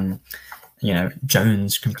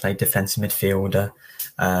 Jones can play defensive midfielder.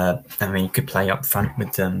 You could play up front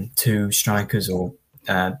with two strikers or,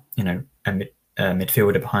 a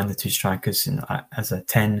midfielder behind the two strikers as a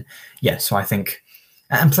 10. Yeah, so I think,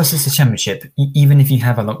 and plus it's a championship, even if you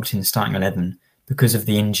have a locked-in starting 11, because of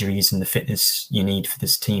the injuries and the fitness you need for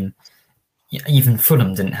this team, even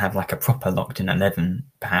Fulham didn't have like a proper locked-in 11,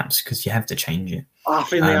 perhaps, because you have to change it. I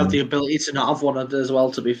think they have the ability to not have one as well,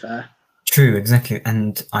 to be fair. True, exactly.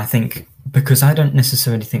 And I think, because I don't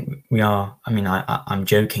necessarily think we are, I'm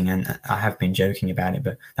joking, and I have been joking about it,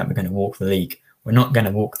 but that we're going to walk the league. We're not going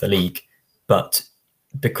to walk the league, but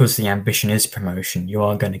because the ambition is promotion, you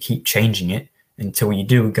are going to keep changing it until you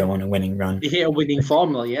do go on a winning run. You hit a winning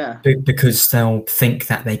formula, yeah. Because they'll think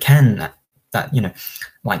that they can,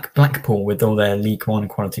 like Blackpool with all their League One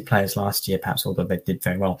quality players last year, perhaps, although they did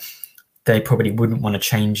very well, they probably wouldn't want to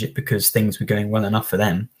change it because things were going well enough for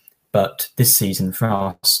them. But this season for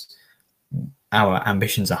us, our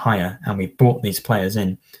ambitions are higher and we've brought these players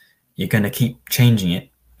in. You're going to keep changing it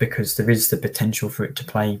because there is the potential for it to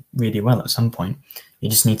play really well at some point. You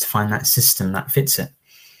just need to find that system that fits it.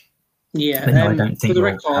 Yeah, but no, I don't think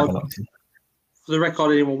for the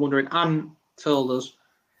record, anyone wondering, Anne told us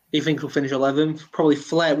he thinks we'll finish 11th, probably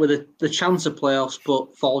flirt with the chance of playoffs,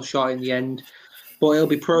 but fall short in the end. But it'll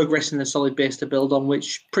be progress and a solid base to build on,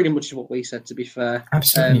 which pretty much is what we said, to be fair.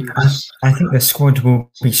 Absolutely. I think the squad will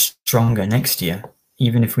be stronger next year.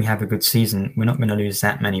 Even if we have a good season, we're not going to lose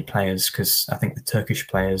that many players because I think the Turkish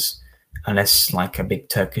players, unless like a big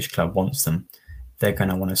Turkish club wants them, they're going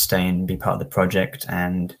to want to stay and be part of the project.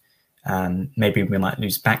 And maybe we might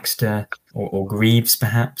lose Baxter or Greaves,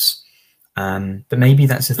 perhaps. But maybe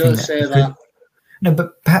that's the thing. No,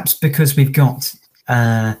 but perhaps because we've got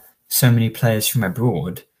so many players from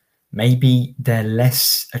abroad, maybe they're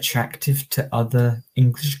less attractive to other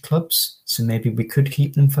English clubs. So maybe we could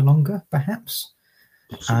keep them for longer, perhaps.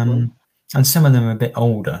 And some of them are a bit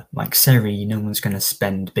older, like Seri. No one's going to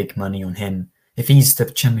spend big money on him. If he's the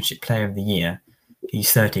Championship Player of the Year,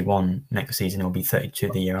 he's 31 next season. He'll be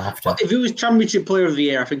 32 the year after. If he was Championship Player of the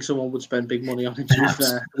Year, I think someone would spend big money on him.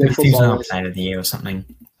 If he's not Player of the Year or something,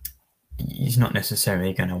 he's not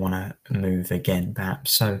necessarily going to want to move again,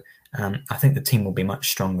 perhaps. So I think the team will be much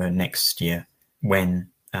stronger next year when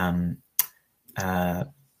we've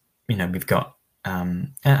got.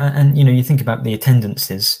 You think about the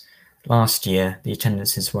attendances. Last year, the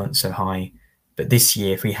attendances weren't so high. But this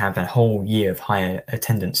year, if we have a whole year of higher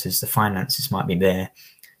attendances, the finances might be there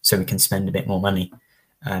so we can spend a bit more money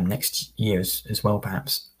next year as well,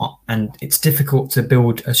 perhaps. And it's difficult to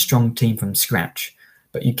build a strong team from scratch,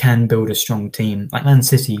 but you can build a strong team. Like Man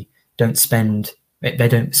City don't sign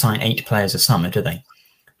 8 players a summer, do they?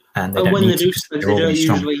 And when they do spend, they don't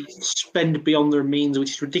usually spend beyond their means,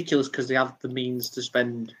 which is ridiculous because they have the means to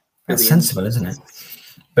spend. That's sensible, isn't it?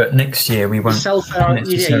 But next year we won't. You sell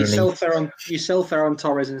Ferran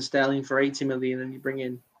Torres and Sterling for 80 million, and you bring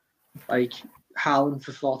in like Haaland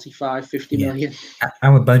for 45, 50 million.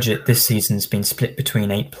 Our budget this season's been split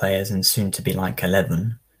between 8 players and soon to be like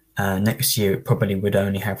 11. Next year it probably would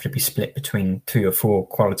only have to be split between 3 or 4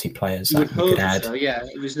 quality players that we could add. So, yeah,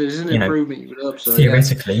 there's an improvement. You would hope so.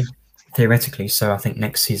 Theoretically, so I think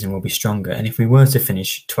next season will be stronger. And if we were to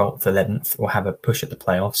finish 12th, 11th, or have a push at the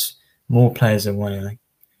playoffs, more players are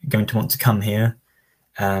going to want to come here.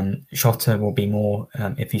 Shota will be more,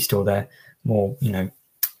 if he's still there, more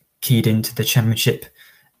keyed into the Championship,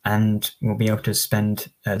 and we'll be able to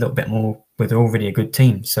spend a little bit more with already a good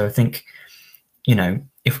team. So I think,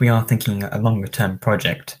 if we are thinking a longer term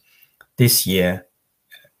project, this year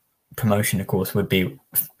promotion, of course, would be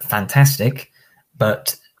fantastic.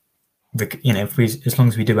 But as long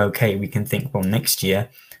as we do okay, we can think, well, next year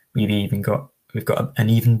we've got an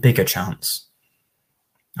even bigger chance,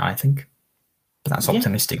 I think. But that's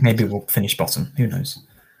optimistic. Maybe we'll finish bottom. Who knows?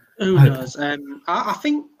 Who knows? I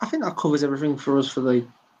think that covers everything for us for the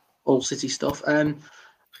All City stuff.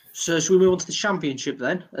 So should we move on to the Championship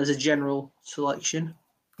then, as a general selection?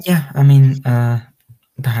 Yeah, I mean,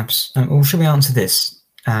 perhaps. Or should we answer this?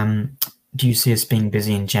 Do you see us being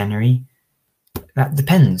busy in January? That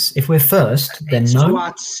depends. If we're first, then it's no. too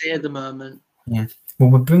hard to say at the moment. Yeah. Well,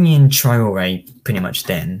 we're bringing in Traore pretty much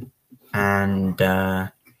then, and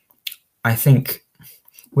I think.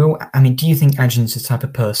 Do you think Ajin's the type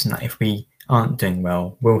of person that if we aren't doing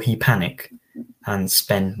well, will he panic and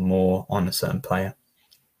spend more on a certain player?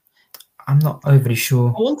 I'm not overly sure.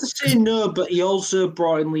 I want to say no, but he also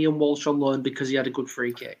brought in Liam Walsh on loan because he had a good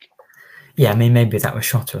free kick. Yeah, I mean, maybe that was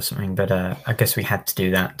shot or something, but I guess we had to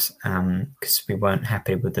do that because we weren't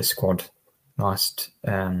happy with the squad last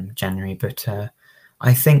January. But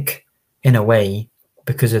I think, in a way,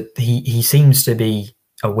 because he seems to be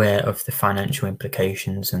aware of the financial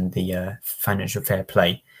implications and the financial fair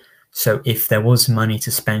play. So if there was money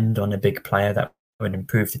to spend on a big player that would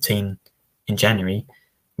improve the team in January,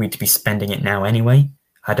 we'd be spending it now anyway.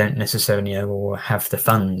 I don't necessarily know or have the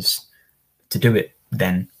funds to do it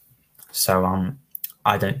then. So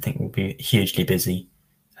I don't think we'll be hugely busy.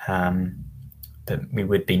 But we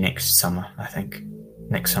would be next summer, I think.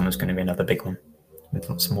 Next summer's going to be another big one with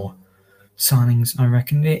lots more signings, I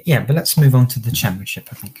reckon. Yeah, but let's move on to the Championship,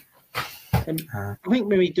 I think. I think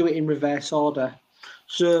maybe do it in reverse order.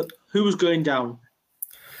 So who was going down?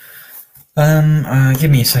 Give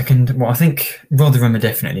me a second. Well, I think Rotherham are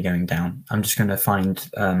definitely going down. I'm just going to find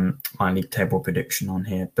my league table prediction on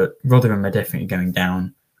here, but Rotherham are definitely going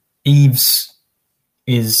down. Eves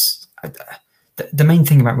is the main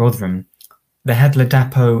thing about Rotherham. They had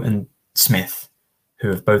Ladapo and Smith, who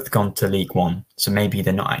have both gone to League One, so maybe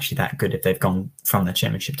they're not actually that good if they've gone from the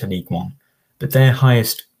Championship to League One. But their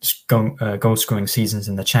highest goal-scoring seasons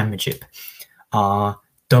in the Championship are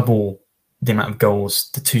double the amount of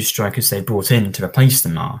goals the two strikers they brought in to replace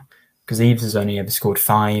them are. Because Eves has only ever scored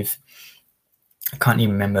 5. I can't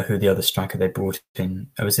even remember who the other striker they brought in.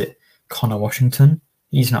 Oh, was it Connor Washington?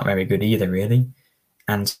 He's not very good either, really.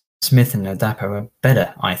 And Smith and Ladapo are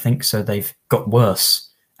better, I think, so they've got worse.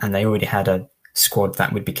 And they already had a squad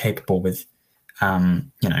that would be capable with,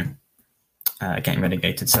 getting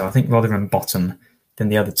relegated. So I think Rotherham bottom, then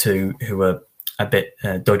the other two who are a bit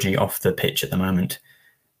dodgy off the pitch at the moment,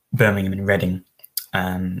 Birmingham and Reading.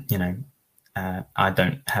 I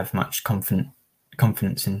don't have much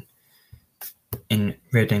confidence in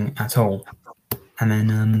Reading at all. And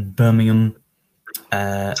then Birmingham,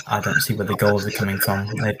 I don't see where the goals are coming from.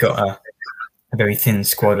 They've got a very thin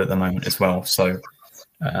squad at the moment as well. So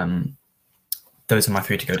those are my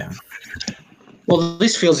 3 to go down. Well,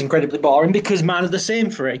 this feels incredibly boring because mine are the same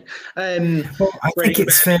 3. I think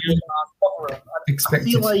it's fairly expected.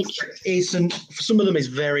 I feel like for some of them it's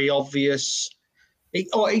very obvious.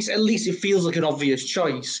 At least it feels like an obvious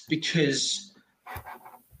choice because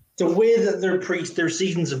the way that their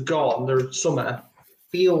seasons have gone, their summer,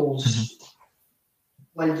 feels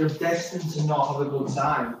like they're destined to not have a good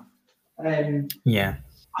time. Yeah.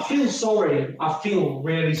 I feel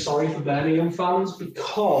really sorry for Birmingham fans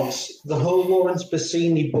because the whole Lawrence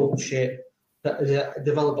Bassini bullshit that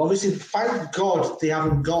developed. Obviously, thank God they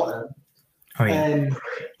haven't got him. Oh, yeah.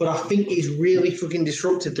 But I think it's really fucking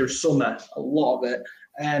disrupted their summer, a lot of it.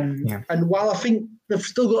 And while I think they've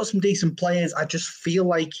still got some decent players, I just feel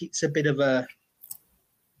like it's a bit of a...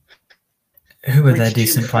 Who are their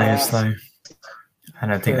decent players, though? I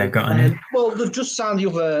don't think they've got any. Well, they've just signed the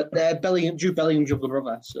other Jude Bellingham's younger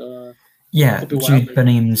brother. So yeah, Jude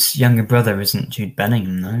Bellingham's younger brother isn't Jude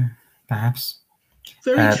Bellingham, though. Perhaps.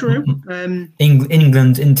 Very true.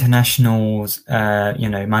 England internationals,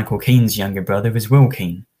 Michael Keane's younger brother is Will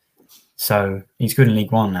Keane. So he's good in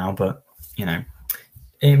League One now, but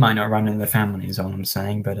it might not run in the family, is all I'm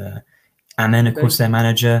saying. But and then of course their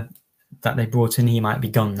manager that they brought in, he might be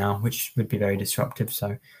gone now, which would be very disruptive.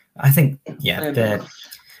 So I think, they're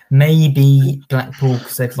maybe Blackpool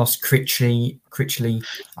because they've lost Critchley.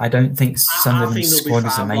 I don't think Sunderland's squad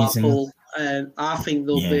is amazing. Blackpool. I think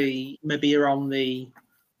they'll be maybe around the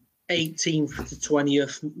 18th to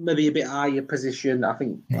 20th, maybe a bit higher position. I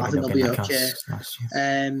think they'll be okay.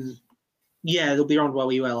 They'll be around where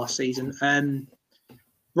we were last season.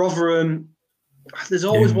 Rotherham, there's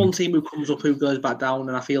always one team who comes up who goes back down,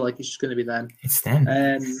 and I feel like it's just going to be them. It's them.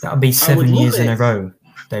 That'll be 7 years in a row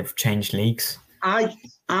they've changed leagues. I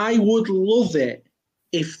would love it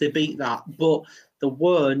if they beat that, but they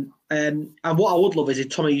weren't. And what I would love is if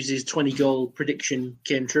Tommy Hughes' 20-goal prediction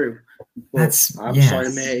came true. But sorry,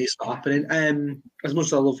 mate, it's not happening. As much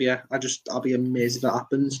as I love you, I'll be amazed if that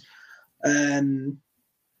happens. And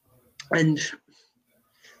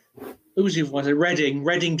who's the one? Reading.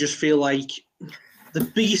 Reading just feel like the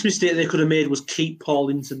biggest mistake they could have made was keep Paul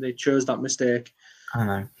Inton. They chose that mistake. I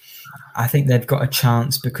know. I think they've got a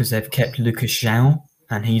chance because they've kept Lucas João,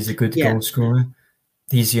 and he's a good goal scorer.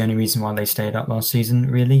 He's the only reason why they stayed up last season,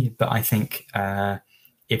 really. But I think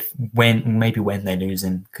when they lose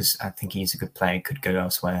him, because I think he's a good player, could go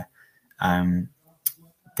elsewhere, then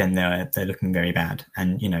they're looking very bad.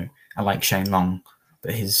 And I like Shane Long,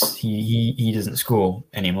 but he doesn't score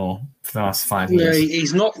anymore for the last 5 years. Yeah,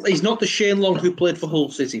 he's not the Shane Long who played for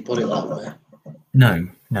Hull City, put it that way. No,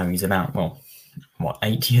 he's about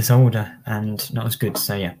 8 years older and not as good.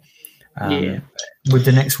 So yeah. Would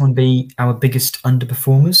the next one be our biggest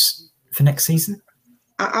underperformers for next season?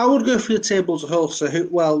 I would go for the table as a whole. So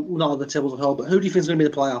not the table as a whole, but who do you think is going to be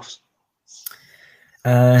the playoffs?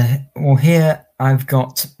 Here I've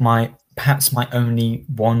got perhaps my only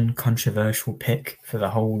one controversial pick for the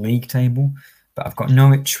whole league table, but I've got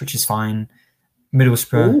Norwich, which is fine.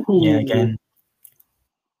 Middlesbrough, again.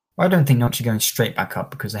 Well, I don't think Norwich are going straight back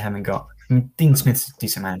up because they haven't got. Dean Smith's a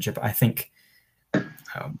decent manager, but I think. They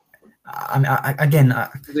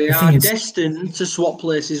are destined to swap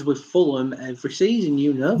places with Fulham every season,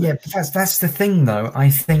 Yeah, but that's the thing, though. I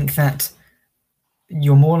think that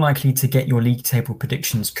you're more likely to get your league table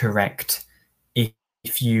predictions correct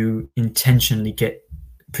if you intentionally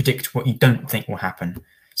predict what you don't think will happen.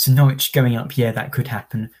 So Norwich going up, that could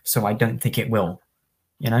happen. So I don't think it will.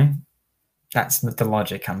 That's the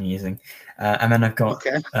logic I'm using. And then I've got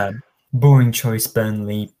boring choice,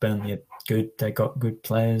 Burnley. Burnley are good. They got good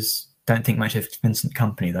players. Don't think much of Vincent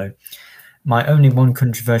Kompany, though. My only one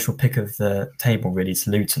controversial pick of the table really is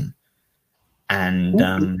Luton. And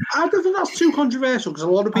I don't think that's too controversial because a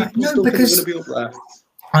lot of people still think they're going to be up there.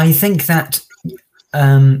 I think that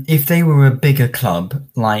if they were a bigger club,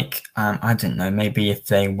 like, I don't know, maybe if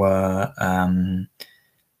they were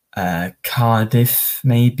Cardiff,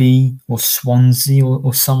 maybe, or Swansea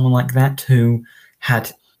or someone like that who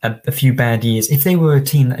had a few bad years, if they were a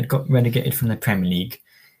team that had got relegated from the Premier League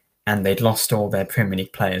and they'd lost all their Premier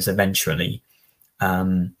League players eventually,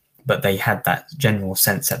 but they had that general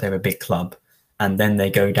sense that they're a big club, and then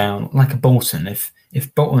they go down like a Bolton. If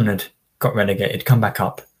Bolton had got relegated, come back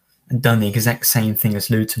up, and done the exact same thing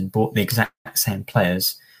as Luton, bought the exact same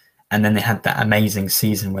players, and then they had that amazing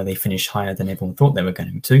season where they finished higher than everyone thought they were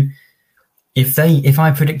going to. If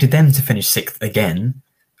I predicted them to finish 6th again,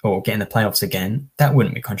 or get in the playoffs again, that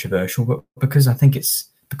wouldn't be controversial. But because I think it's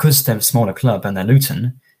because they're a smaller club and they're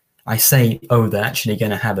Luton, I say, they're actually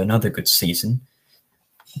going to have another good season.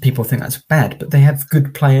 People think that's bad, but they have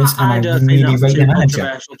good players, and I really rate their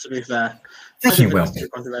manager. To be fair, I think you will. Too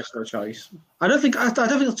controversial a choice. I don't think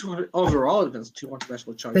it's too overall. It's too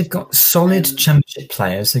controversial a choice. They've got solid championship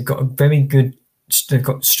players. They've got They've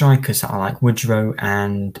got strikers that are like Woodrow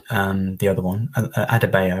and the other one,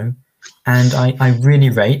 Adebayo, and I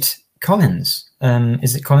really rate Collins.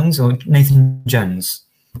 Is it Collins or Nathan Jones?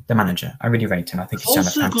 The manager. I really rate him. I think he's done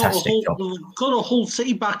a fantastic job. Got a whole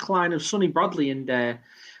City backline of Sonny Bradley and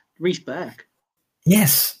Reece Burke.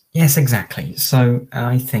 Yes, exactly. So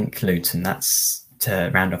I think Luton, that's to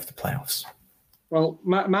round off the playoffs. Well,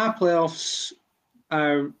 my playoffs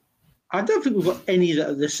are... I don't think we've got any that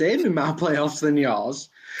are the same in my playoffs than yours.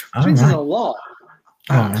 Which is a lot.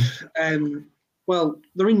 Well,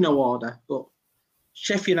 they're in no order, but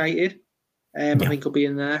Sheffield United, I think will be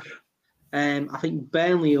in there. I think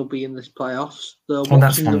Burnley will be in this playoffs.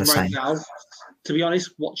 Watching them right now. To be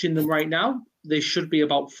honest, watching them right now, they should be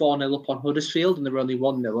about 4-0 up on Huddersfield, and they're only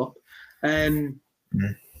 1-0 up.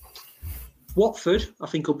 Watford, I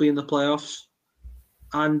think, will be in the playoffs.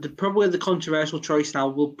 And probably the controversial choice now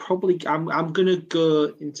will probably... I'm going to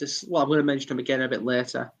go into... Well, I'm going to mention them again a bit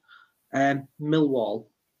later. Millwall,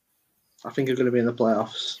 I think, are going to be in the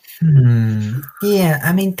playoffs. Yeah,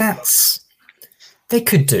 I mean, that's... They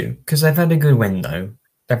could do, because they've had a good window.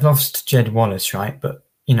 They've lost Jed Wallace, right? But,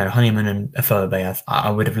 Honeyman and Afobe, I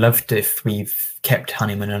would have loved if we've kept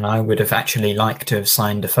Honeyman, and I would have actually liked to have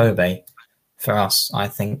signed Afobe for us, I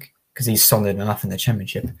think, because he's solid enough in the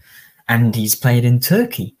Championship. And he's played in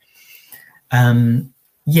Turkey. Millwall,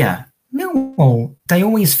 they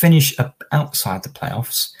always finish up outside the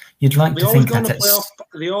playoffs. You'd like to think that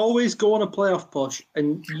they always go on a playoff push,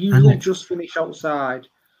 and usually just finish outside.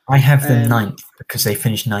 I have them 9th because they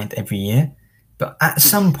finish 9th every year. But at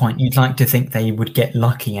some point, you'd like to think they would get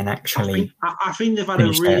lucky and actually... I think they've had a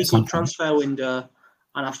really good transfer window.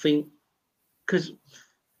 And I think... Because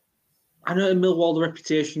I know in Millwall the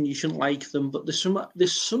reputation you shouldn't like them, but there's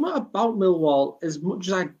something about Millwall, as much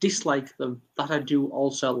as I dislike them, that I do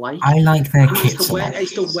also like. I like their And kits a lot.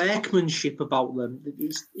 it's the workmanship about them.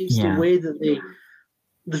 It's the way that they've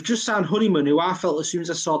just signed Honeyman, who I felt as soon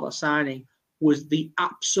as I saw that signing was the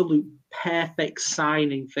absolute perfect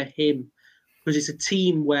signing for him, because it's a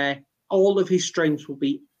team where all of his strengths will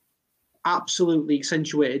be absolutely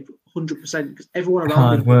accentuated 100%, because everyone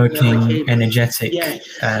around him, hard-working, energetic,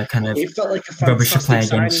 kind of it felt like a rubbish to play fantastic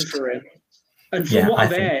signing against. for him. And from what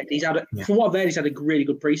I've heard, he's had a really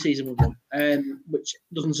good preseason with them, which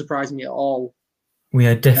doesn't surprise me at all. We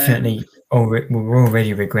are definitely we're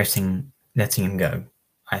already regretting letting him go,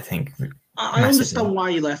 I think. I understand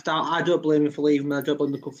why he left. I don't blame him for leaving. I don't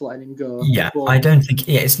blame the club for letting him go. Yeah, but I don't think.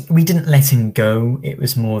 Yeah, we didn't let him go. It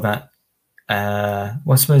was more that.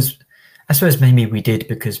 I suppose maybe we did,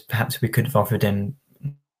 because perhaps we could have offered him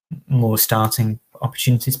more starting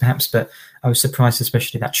opportunities, perhaps. But I was surprised,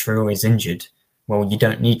 especially that Traore is injured. Well, you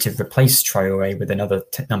don't need to replace Traore with another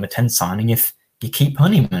number 10 signing if you keep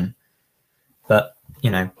Honeyman. But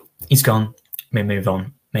he's gone. We move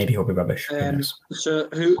on. Maybe he'll be rubbish. So,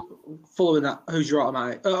 following that, who's your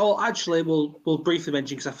automatic? Actually, we'll briefly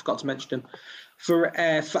mention, because I forgot to mention him. For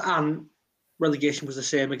Ant, relegation was the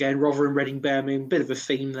same again. Rotherham, Reading, Birmingham, bit of a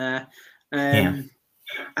theme there. And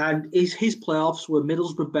his playoffs were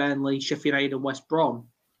Middlesbrough, Burnley, Sheffield United, and West Brom.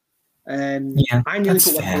 I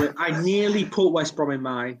nearly put West Brom in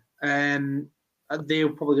mine. They're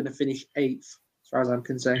probably going to finish 8th, as far as I'm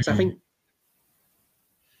concerned. Mm-hmm. So I think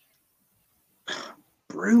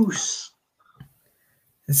Bruce.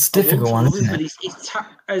 It's a difficult one, isn't it?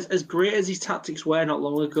 As great as his tactics were not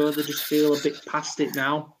long ago, they just feel a bit past it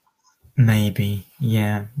now. Maybe,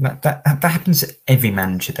 yeah. That happens to every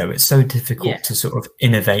manager, though. It's so difficult to sort of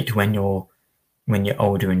innovate when you're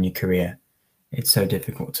older in your career. It's so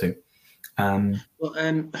difficult to. Who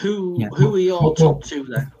are your top two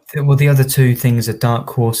then? Well, the other two things are dark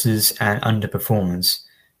horses and underperformers.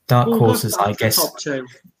 Dark horses, I guess. Top two.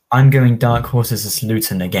 I'm going dark horses as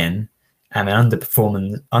Luton again, and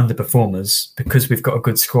underperformers, because we've got a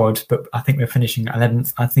good squad, but I think we're finishing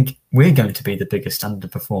 11th. I think we're going to be the biggest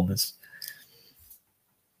underperformers.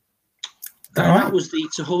 That was the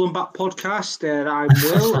To Hull and Back podcast. I'm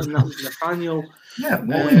Will, and that was Nathaniel. Yeah,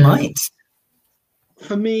 well, we might.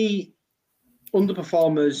 For me,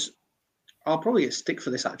 underperformers, I'll probably get stick for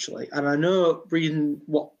this, actually. And I know, reading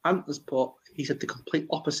what Ant has put, he said the complete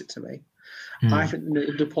opposite to me. I think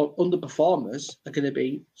the underperformers are going to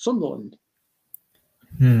be Sunderland.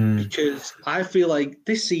 Because I feel like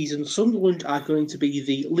this season, Sunderland are going to be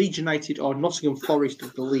the Leeds United or Nottingham Forest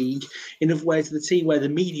of the league. In other words, the team where the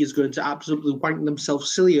media is going to absolutely wank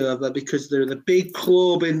themselves silly over, because they're the big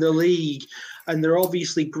club in the league and they're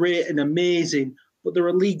obviously great and amazing, but they're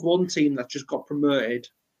a League One team that just got promoted.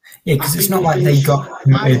 Yeah, because it's not like they got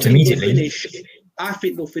promoted immediately. I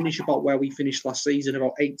think they'll finish about where we finished last season,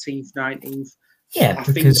 about 18th, 19th. Yeah, I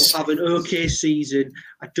think they'll have an okay season.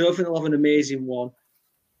 I don't think they'll have an amazing one.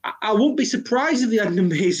 I won't be surprised if they had an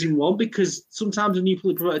amazing one, because sometimes a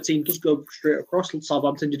newly promoted team does go straight across.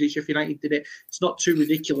 Southampton did it, Sheffield United did it. It's not too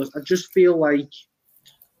ridiculous. I just feel like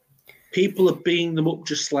people are beating them up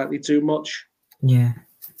just slightly too much. Yeah,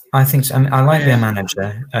 I think so. I mean, I like their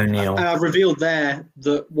manager, O'Neill. I've revealed there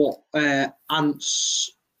that what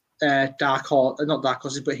Ant's dark horse, not dark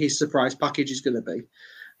horses, but his surprise package is going to be.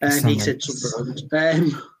 And he said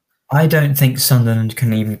Sunderland. I don't think Sunderland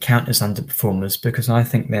can even count as underperformers, because I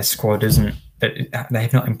think their squad isn't. They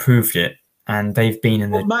have not improved it, and they've been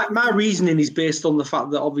in the. My reasoning is based on the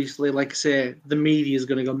fact that, obviously, like I say, the media is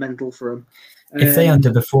going to go mental for them. If they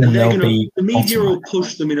underperform, the media will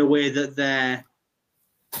push them in a way that they're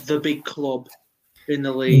the big club in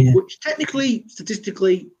the league, which technically,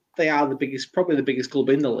 statistically, they are probably the biggest club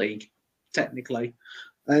in the league, technically.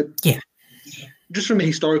 Just from a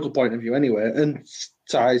historical point of view, anyway, and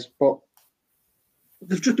size, but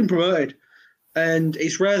they've just been promoted, and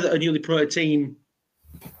it's rare that a newly promoted team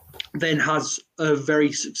then has a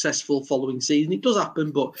very successful following season. It does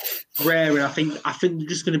happen, but rare. And I think they're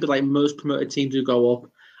just going to be like most promoted teams who go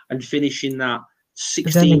up and finish in that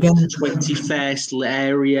 16th to 21st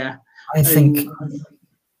area. I think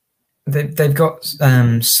they've got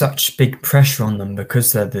such big pressure on them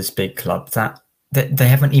because they're this big club that they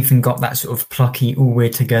haven't even got that sort of plucky, all we're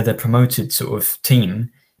together promoted sort of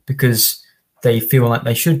team, because they feel like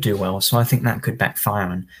they should do well. So I think that could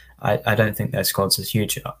backfire, and I don't think their squad's a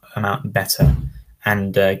huge amount better.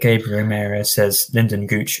 And Gabriel Ramirez says Lyndon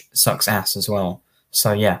Gooch sucks ass as well.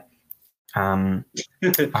 So yeah.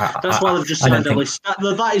 That's why they've just signed Ellis.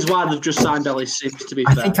 That is why they've just signed Ellis Sims, to be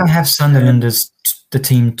fair. I think I have Sunderland as the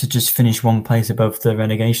team to just finish one place above the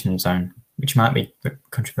relegation zone, which might be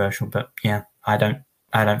controversial, but yeah, I don't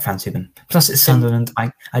fancy them. Plus, it's Sunderland.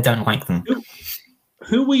 I don't like them.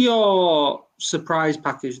 Who were your surprise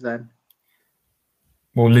package then?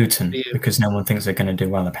 Well, Luton, because no one thinks they're going to do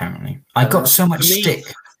well, apparently. I got so much stick.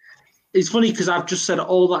 It's funny because I've just said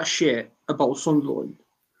all that shit about Sunderland.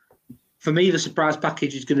 For me, the surprise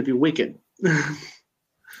package is going to be Wigan.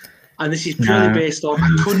 And this is purely based on I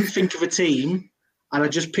couldn't think of a team, and I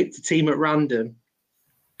just picked a team at random.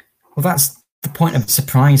 Well, that's the point of a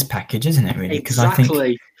surprise package, isn't it, really?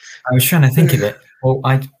 Exactly. I was trying to think of it. Well,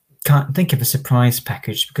 I can't think of a surprise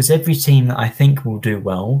package because every team that I think will do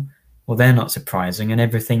well, they're not surprising, and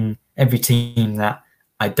every team that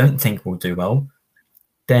I don't think will do well,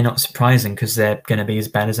 they're not surprising because they're going to be as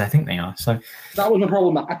bad as I think they are. So that was my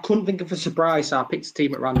problem. I couldn't think of a surprise, so I picked a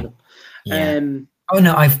team at random. Yeah. Oh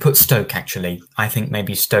no, I've put Stoke actually. I think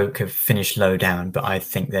maybe Stoke have finished low down, but I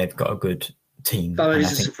think they've got a good team. That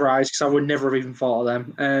is a surprise because I would never have even thought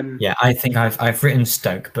of them. Yeah, I think I've written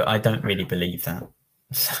Stoke, but I don't really believe that.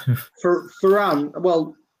 For Anne,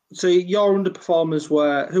 well. So your underperformers who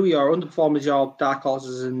are your underperformers, your dark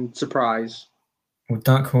horses and surprise? Well,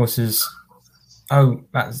 dark horses. Oh,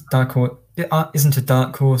 that's dark horse. Isn't a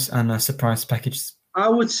dark horse and a surprise package? I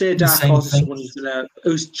would say dark horse is someone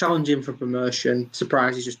who's challenging for promotion.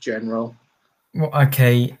 Surprise is just general. Well,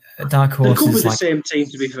 okay, dark horse. They could be the same team,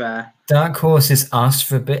 to be fair. Dark horse is asked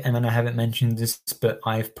for a bit, and then I haven't mentioned this, but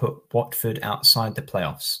I've put Watford outside the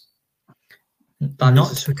playoffs. Not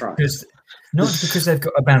because they've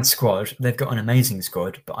got a bad squad, they've got an amazing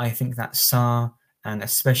squad, but I think that Sarr and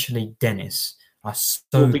especially Dennis are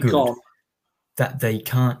so good that they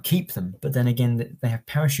can't keep them. But then again, they have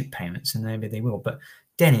parachute payments and maybe they will. But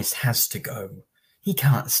Dennis has to go. He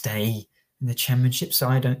can't stay in the Championship, so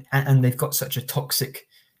I don't... And they've got such a toxic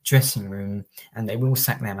dressing room and they will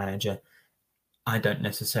sack their manager. I don't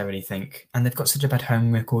necessarily think... And they've got such a bad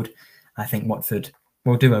home record. I think Watford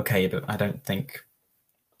will do okay, but I don't think...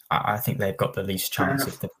 I think they've got the least chance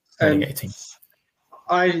of the relegating.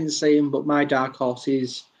 I didn't say him, but my dark horse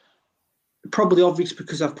is probably obvious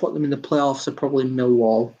because I've put them in the playoffs are probably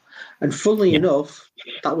Millwall. And funnily enough,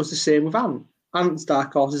 that was the same with Ant. Ant's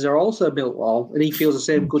dark horses are also Millwall, and he feels the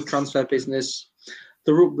same good transfer business.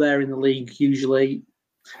 They're up there in the league usually.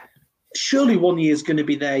 Surely one year is going to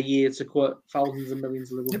be their year, to quote thousands and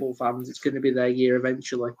millions of Liverpool fans. It's going to be their year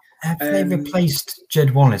eventually. Have they replaced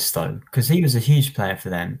Jed Wallace, though? Because he was a huge player for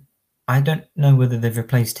them. I don't know whether they've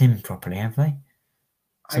replaced him properly, have they?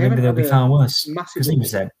 So maybe they'll be far worse. Because he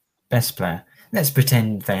was their best player. Let's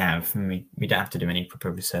pretend they have, and we don't have to do any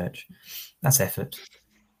proper research. That's effort.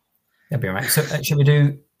 They'll be all right. So shall we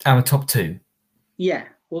do our top two? Yeah,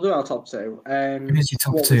 we'll do our top two. Who's your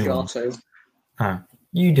top two?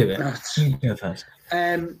 You do it. You go first.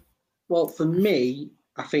 Well, for me,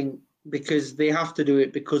 I think because they have to do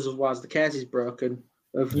it because otherwise the case is broken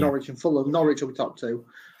of Norwich and Fulham. Norwich will be top two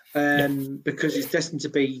because it's destined to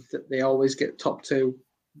be that they always get top two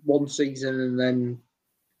one season and then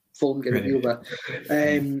Fulham get the other.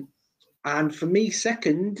 And for me,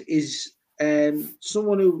 second is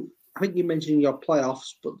someone who I think you mentioned in your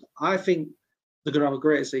playoffs, but I think they're going to have a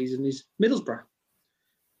great season is Middlesbrough.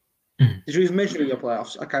 Did you even mention in your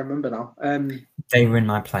playoffs? I can't remember now. They were in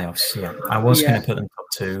my playoffs, yeah. I was going to put them top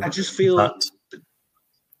two. I just feel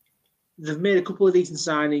they've made a couple of decent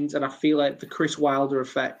signings, and I feel like the Chris Wilder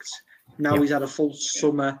effect, now he's had a full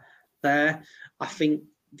summer there, I think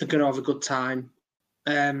they're going to have a good time.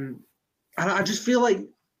 And I just feel like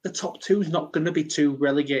the top two is not going to be two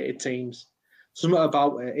relegated teams. Something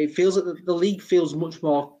about it. It feels like the league feels much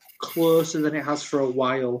more closer than it has for a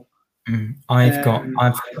while. I've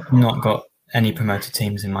not got any promoted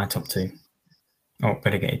teams in my top two, or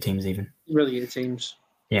relegated teams even. Relegated teams.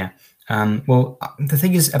 Yeah. Well, the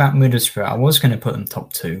thing is about Middlesbrough, I was going to put them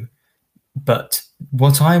top two, but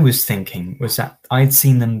what I was thinking was that I'd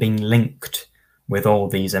seen them being linked with all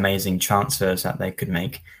these amazing transfers that they could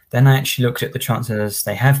make. Then I actually looked at the transfers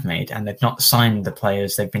they have made, and they've not signed the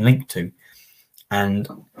players they've been linked to. And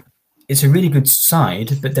it's a really good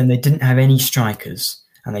side, but then they didn't have any strikers.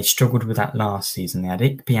 And they struggled with that last season. They had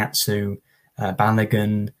Ikpeazu,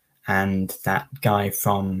 Balogun, and that guy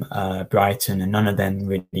from Brighton, and none of them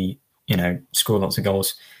really, scored lots of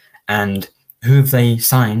goals. And who have they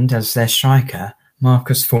signed as their striker?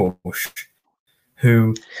 Marcus Forss,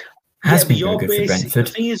 who has been very good for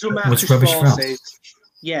Brentford, was rubbish for us.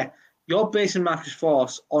 You're basing Marcus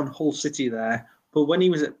Forss on Hull City there, but when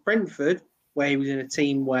he was at Brentford, where he was in a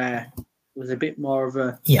team where it was a bit more of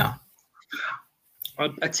a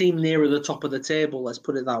a team nearer the top of the table, let's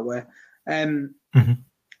put it that way.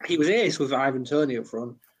 he was ace with Ivan Toney up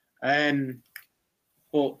front.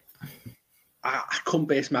 But I couldn't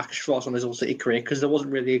base Marcus Schwartz on his Hull City career because there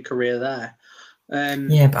wasn't really a career there.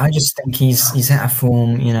 Yeah, but I just think he's out of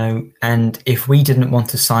form, and if we didn't want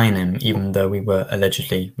to sign him, even though we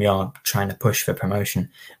are trying to push for promotion,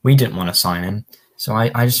 we didn't want to sign him. So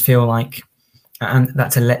I just feel like, and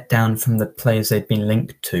that's a letdown from the players they've been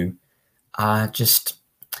linked to. I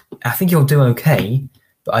think he'll do okay,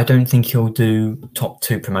 but I don't think he'll do top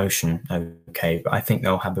 2 promotion okay. But I think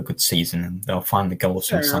they'll have a good season and they'll find the goals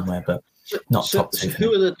from somewhere, but not top 2. So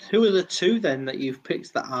who are the 2 then that you've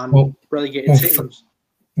picked that aren't relegated teams?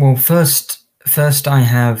 First I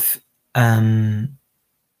have.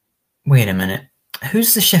 Wait a minute.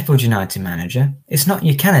 Who's the Sheffield United manager? It's not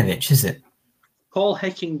Jukanovic, is it? Paul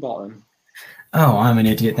Heckingbottom. Oh, I'm an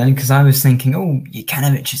idiot then, because I was thinking,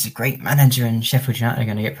 Jukanovic is a great manager and Sheffield United are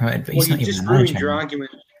going to get promoted, but he's not even a manager. Your argument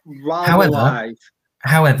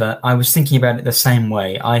However, I was thinking about it the same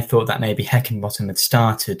way. I thought that maybe Heckingbottom had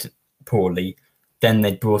started poorly, then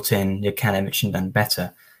they'd brought in Jukanovic and done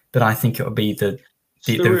better. But I think it'll be the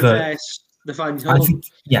reverse.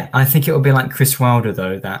 I think it'll be like Chris Wilder,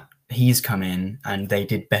 though, that he's come in and they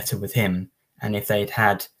did better with him. And if they'd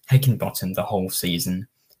had Heckingbottom the whole season,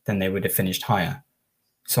 then they would have finished higher.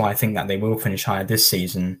 So I think that they will finish higher this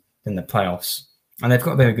season than the playoffs. And they've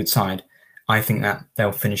got a very good side. I think that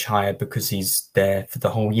they'll finish higher because he's there for the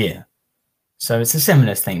whole year. So it's a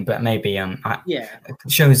similar thing, but maybe it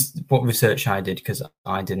shows what research I did, because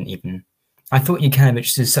I thought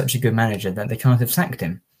Jukanovic is such a good manager that they can't have sacked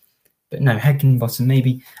him. But no, Heckingbottom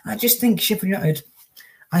maybe. I just think Sheffield United,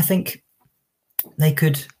 I think they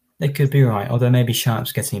could be right, although maybe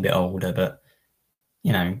Sharp's getting a bit older, but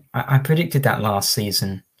I predicted that last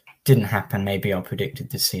season. Didn't happen. Maybe I predicted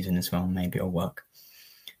this season as well. Maybe it'll work.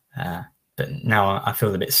 But now I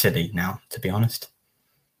feel a bit silly now, to be honest.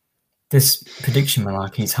 This prediction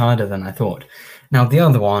malarkey is harder than I thought. Now, the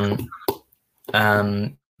other one,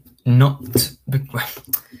 I'm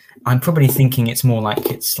probably thinking it's like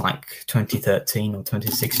 2013 or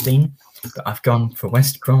 2016, but I've gone for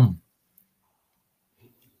West Brom,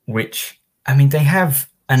 which, they have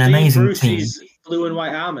an amazing Bruce's team. Blue and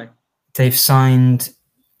White Army. They've signed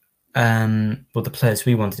the players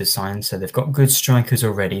we wanted to sign, so they've got good strikers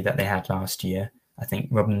already that they had last year. I think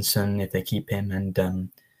Robinson, if they keep him, and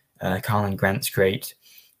Carlin Grant's great.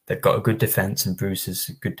 They've got a good defence, and Bruce is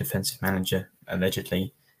a good defensive manager,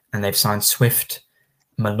 allegedly. And they've signed Swift,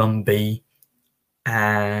 Malumbi,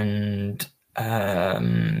 and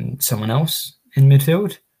someone else in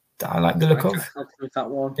midfield that I like the look of. That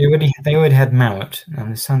one. They already had Mowat,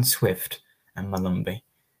 and they signed Swift and Malumbi.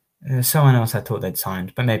 Someone else I thought they'd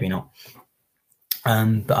signed, but maybe not.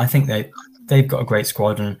 But I think they've got a great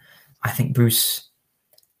squad, and I think Bruce,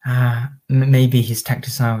 maybe his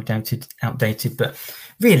tactics are outdated, but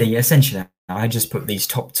really, essentially, I just put these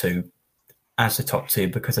top 2 as the top 2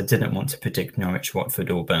 because I didn't want to predict Norwich,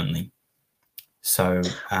 Watford, or Burnley. So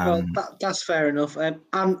that's fair enough.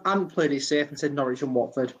 I'm played it safe and said Norwich and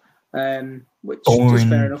Watford, which boring. is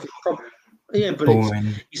fair enough. Yeah, but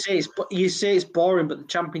you say it's boring, but the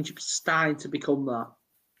Championship's starting to become that.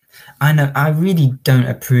 I know. I really don't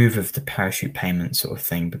approve of the parachute payment sort of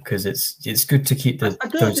thing, because it's good to keep I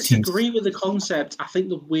don't disagree with the concept. I think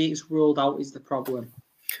the way it's rolled out is the problem.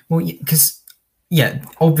 Well, because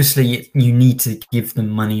obviously you need to give them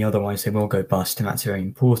money, otherwise they will go bust, and that's very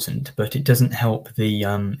important. But it doesn't help the.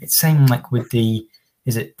 It's same like with the.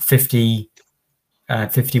 Is it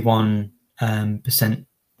 51%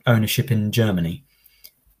 ownership in Germany?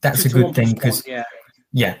 That's a good thing because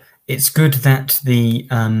it's good that the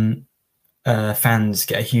fans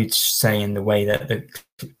get a huge say in the way that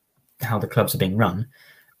how the clubs are being run.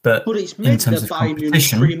 But it's meant that Bayern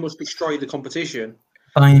Munich pretty much destroy the competition.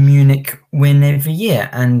 Bayern Munich win every year,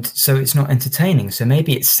 and so it's not entertaining. So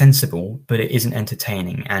maybe it's sensible, but it isn't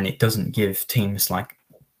entertaining, and it doesn't give teams like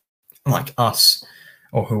us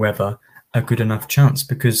or whoever a good enough chance.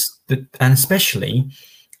 And especially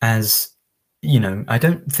as I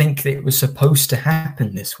don't think that it was supposed to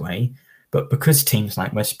happen this way, but because teams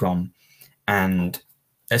like West Brom and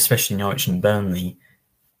especially Norwich and Burnley,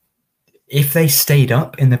 if they stayed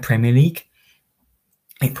up in the Premier League,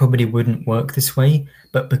 it probably wouldn't work this way.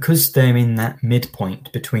 But because they're in that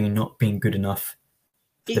midpoint between not being good enough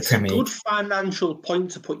for the Premier League. It's a good financial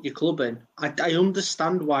point to put your club in. I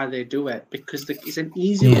understand why they do it, because it's an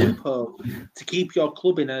easy loophole to keep your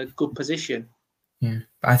club in a good position. Yeah,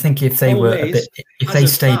 but I think if they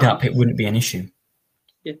stayed up, it wouldn't be an issue.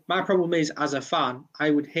 Yeah, my problem is, as a fan,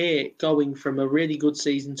 I would hate going from a really good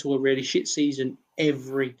season to a really shit season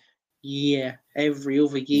every other year.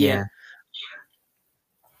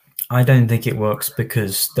 I don't think it works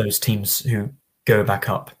because those teams who go back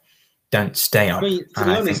up don't stay up. I mean, to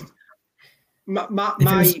be honest,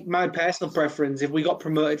 my personal preference, if we got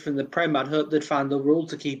promoted from the Prem, I'd hope they'd find a rule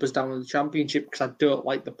to keep us down in the Championship because I don't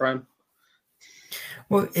like the Prem.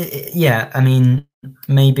 Well, yeah, I mean,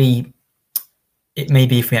 maybe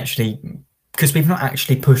if we actually, because we've not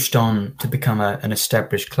actually pushed on to become an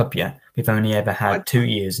established club yet. We've only ever had 2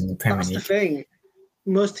 years in the Premier League. That's the thing.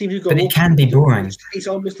 Most teams who go, but it can be boring. It's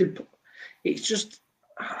almost. It's just.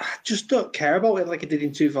 I just don't care about it like I did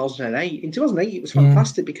in 2008. In 2008, it was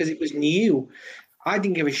fantastic because it was new. I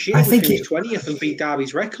didn't give a shit if we finished 20th and beat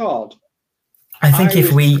Derby's record. I think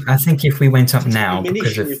if we went up now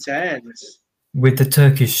because of returns. With the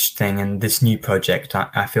Turkish thing and this new project,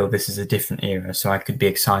 I feel this is a different era, so I could be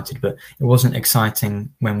excited. But it wasn't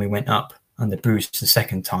exciting when we went up under Bruce the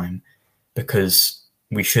second time because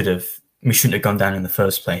we shouldn't have gone down in the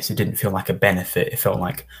first place. It didn't feel like a benefit. It felt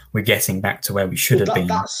like we're getting back to where we should have been.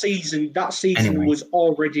 That season anyway. Was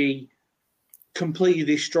already completely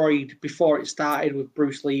destroyed before it started with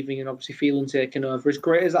Bruce leaving and obviously Phelan taking over. As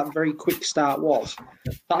great as that very quick start was,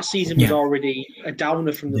 that season was already a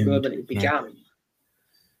downer from the moment it began. Yeah.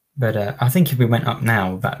 But I think if we went up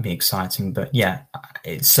now, that'd be exciting. But yeah,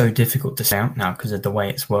 it's so difficult to stay out now because of the way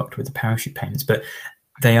it's worked with the parachute payments. But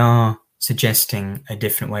they are suggesting a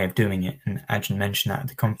different way of doing it. And Ajahn mentioned that at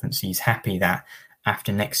the conference. He's happy that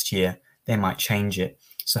after next year, they might change it.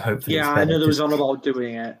 So hopefully yeah, I know there was on about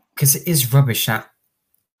doing it. Because it is rubbish that...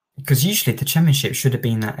 Because usually the Championship should have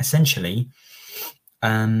been that essentially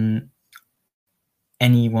anyone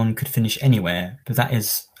could finish anywhere. But that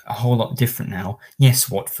is a whole lot different now. Yes,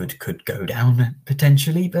 Watford could go down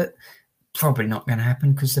potentially, but probably not going to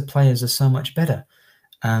happen because the players are so much better.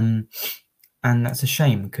 And that's a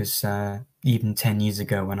shame because even 10 years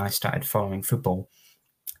ago when I started following football,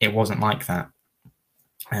 it wasn't like that.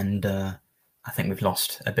 And I think we've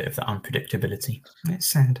lost a bit of the unpredictability. It's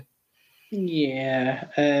sad. Yeah.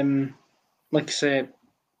 Like I say,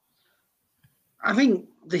 I think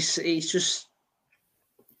it's just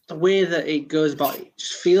the way that it goes about. It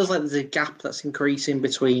just feels like there's a gap that's increasing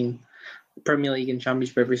between the Premier League and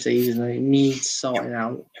Championship every season, and it needs sorting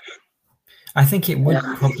out. I think it would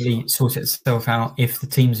probably sort itself out if the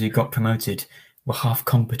teams who got promoted were half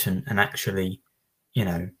competent and actually,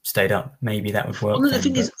 stayed up. Maybe that would work. Well, the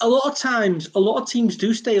thing is, a lot of teams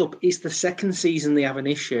do stay up. It's the second season they have an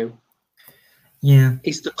issue. Yeah.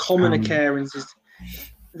 It's the common occurrence.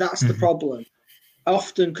 That's the problem.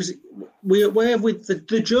 Often, because we're with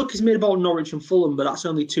the joke is made about Norwich and Fulham, but that's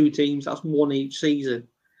only two teams. That's one each season.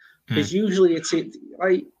 Because usually it's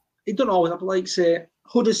like it don't always happen. Like say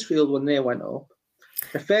Huddersfield when they went up,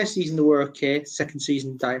 the first season they were okay. Second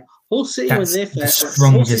season down. Hull City when they first.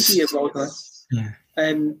 Hull City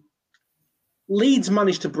Leeds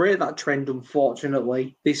managed to break that trend,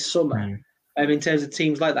 unfortunately, this summer. In terms of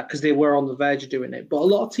teams like that, because they were on the verge of doing it. But a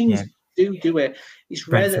lot of teams do it. It's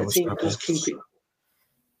rare that a team does keep it.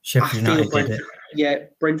 Sheffield United did it. Yeah,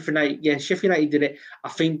 Brentford United. Yeah, Sheffield United did it. I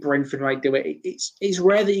think Brentford might do it. It's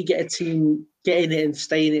rare that you get a team getting it and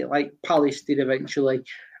staying it like Palace did eventually,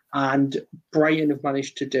 and Brighton have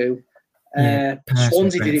managed to do.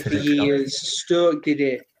 Swansea did it for years. Stoke did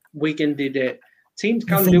it. Wigan did it. Teams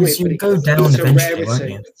can do it. You'll go down eventually, won't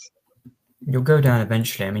you? You'll go down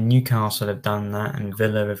eventually. I mean, Newcastle have done that, and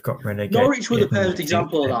Villa have got relegated. Norwich were the perfect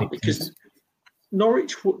example of that because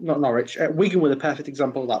Wigan were the perfect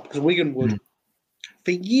example of that because Wigan would,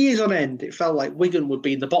 for years on end, it felt like Wigan would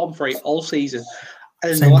be in the bottom three all season,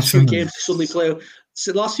 and in the last few games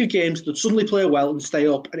they'd suddenly play well and stay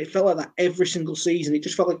up, and it felt like that every single season. It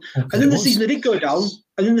just felt like, and then the season they did go down,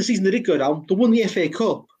 they won the FA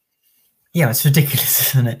Cup. Yeah, it's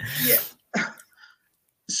ridiculous, isn't it? Yeah.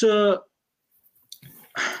 So,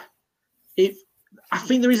 I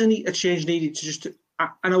think there is a change needed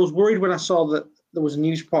and I was worried when I saw that there was a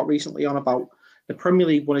news report recently on about the Premier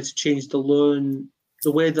League wanted to change the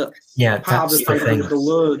way that part of the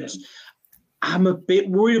loans. I'm a bit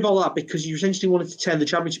worried about that because you essentially wanted to turn the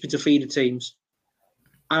Championship into feeder teams.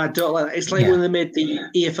 And I don't like that. It's like when they made the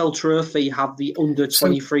EFL Trophy have the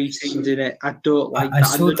under-23 teams in it. I don't like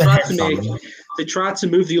that. They tried to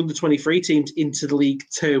move the under-23 teams into the League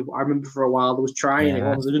 2. I remember for a while they was trying it. They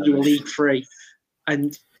wanted to do a League 3.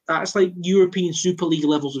 And that's like European Super League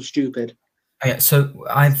levels of stupid. Yeah, so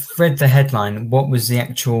I've read the headline. What was the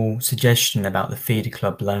actual suggestion about the feeder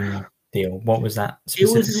club loan deal? What was that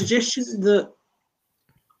specifically? It was a suggestion that...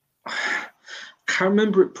 I can't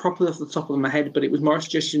remember it properly off the top of my head, but it was more a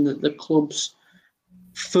suggestion that the clubs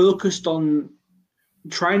focused on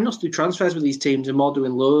trying not to do transfers with these teams and more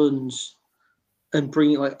doing loans. and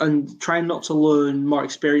bring and trying not to learn more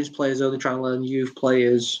experienced players, only trying to learn youth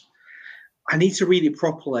players. I need to read it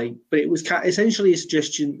properly, but it was essentially a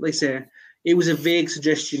suggestion. Let's say it was a vague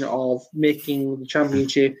suggestion of making the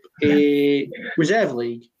Championship a reserve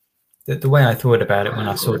league. The way I thought about it when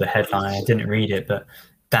I saw the headline, I didn't read it, but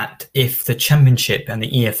that if the Championship and the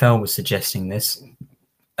EFL were suggesting this,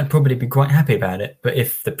 I'd probably be quite happy about it. But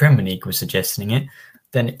if the Premier League was suggesting it,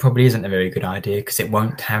 then it probably isn't a very good idea because it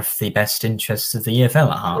won't have the best interests of the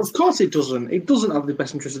EFL at heart. Of course it doesn't. It doesn't have the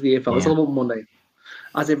best interests of the EFL. It's all about money,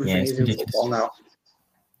 as everything is in football now.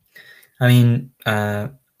 I mean,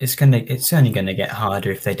 it's only going to get harder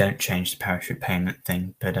if they don't change the parachute payment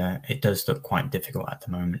thing, but it does look quite difficult at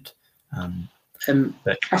the moment.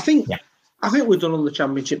 But I think we're done on the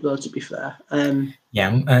Championship, though. To be fair,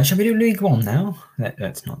 shall we do League One now?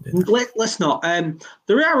 Let's not do that. Let's not.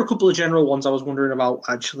 There are a couple of general ones I was wondering about.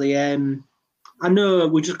 Actually, I know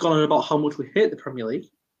we just gone on about how much we hate the Premier League.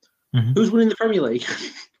 Mm-hmm. Who's winning the Premier League?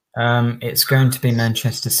 It's going to be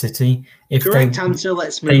Manchester City. Correct answer.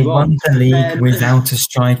 Let's move on. They won the league without a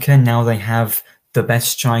striker. Now they have the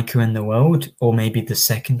best striker in the world, or maybe the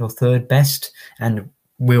second or third best, and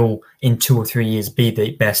will in 2 or 3 years be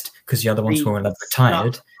the best because the other ones will have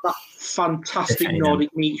retired. That fantastic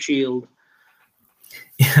Nordic meat shield.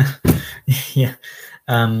 Yeah.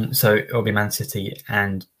 So it'll be Man City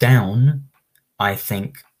and down. I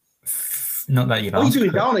think. Not that you've asked. What are you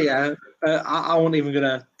doing down here? I wasn't even going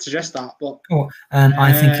to suggest that, but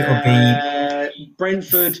I think it'll be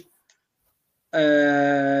Brentford.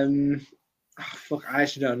 I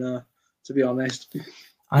actually don't know, to be honest.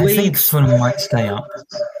 I think Fulham might stay up.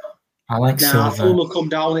 I like Silva. Fulham will come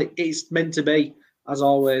down. It's meant to be, as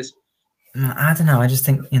always. I don't know. I just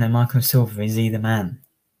think Marco Silva is either man,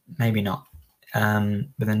 maybe not. But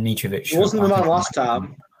then Mitrovic. He wasn't the man last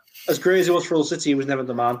time. As great as he was for Hull City, he was never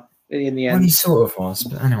the man in the end. Well, he sort of was,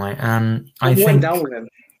 but anyway.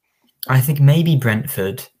 I think maybe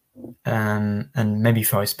Brentford, and maybe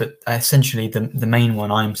Forest, but essentially the main one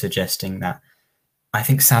I'm suggesting that I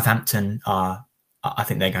think Southampton are. I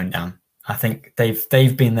think they're going down. I think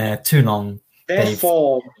they've been there too long. Their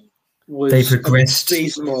form was they've regressed.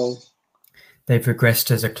 Abysmal. They've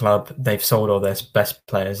regressed as a club. They've sold all their best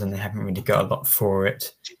players, and they haven't really got a lot for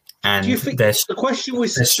it. And do you think the question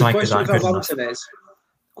with Southampton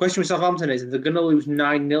is they're going to lose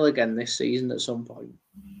 9-0 again this season at some point?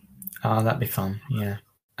 Oh, that'd be fun. Yeah.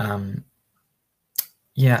 I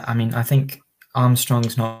mean, I think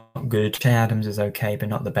Armstrong's not good. Che Adams is okay, but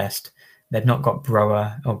not the best. They've not got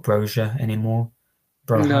Brozier anymore.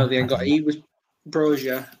 No, they ain't got. He was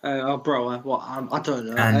Brozier or Brower. What? I don't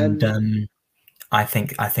know. And I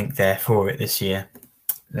think they're for it this year.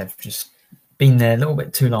 They've just been there a little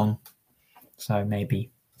bit too long. So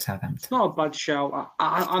maybe Southampton. It's not a bad show.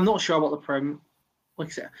 I'm not sure about the Prem. Like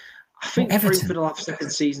I said, I think Brentford will have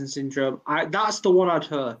second season syndrome. That's the one I'd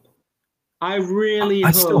hope. I really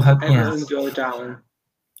hope Everton go down.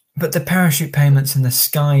 But the parachute payments and the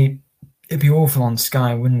Sky. It'd be awful on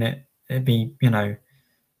Sky, wouldn't it? It'd be, But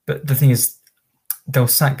the thing is, they'll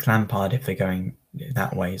sack Lampard if they're going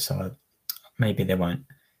that way, so maybe they won't.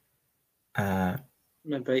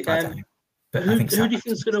 Maybe. I don't know. But who I think do you think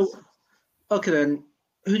is going to... Okay, then.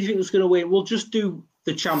 Who do you think is going to win? We'll just do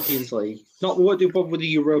the Champions League. We won't do with the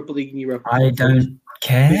Europa League and Europa League. I don't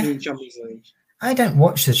care. Champions League. I don't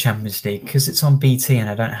watch the Champions League because it's on BT and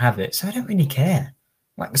I don't have it, so I don't really care.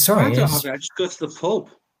 Sorry. I don't have it. I just go to the pub.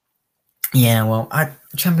 Yeah, well,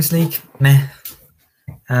 Champions League, meh.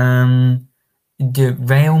 Do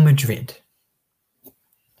Real Madrid.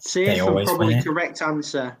 Safe and probably correct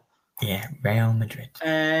answer. Yeah, Real Madrid.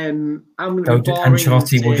 I'm going to be boring.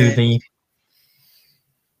 Ancelotti will do the.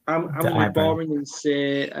 I'm going to be boring and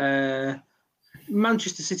say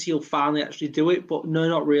Manchester City will finally actually do it, but no,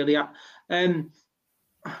 not really.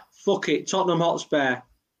 Fuck it, Tottenham Hotspur.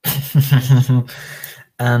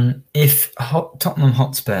 If Tottenham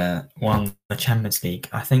Hotspur won the Champions League,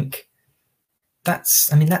 I think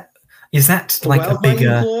that's. I mean, is that like a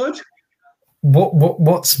bigger?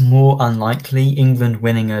 What's more unlikely, England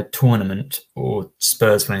winning a tournament or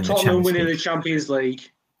Spurs winning the Champions League? Tottenham winning the Champions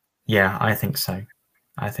League. Yeah, I think so.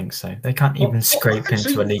 They can't even scrape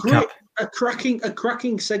into a League Cup. A cracking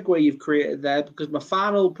segue you've created there, because my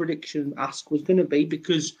final prediction ask was going to be,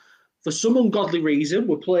 because for some ungodly reason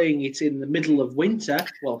we're playing it in the middle of winter.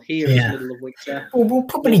 Well, here in the middle of winter. Well, we'll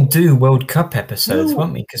probably do World Cup episodes,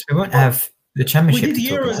 won't we? Because we won't have the Championship. We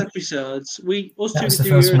did Euros episodes. That was the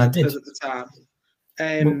first one I did at the time.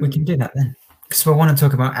 We can do that then, because we want to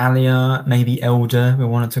talk about Alia, maybe Elder. We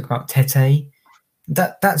want to talk about Tete.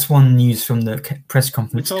 That's one news from the press We're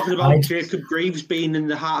conference. talking about Jacob Greaves being in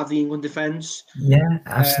the heart of the England defence. Yeah,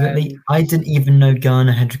 absolutely. I didn't even know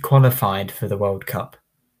Ghana had qualified for the World Cup.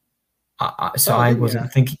 I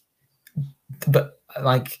wasn't thinking, but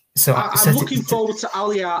I'm looking forward to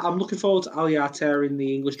Aliar tearing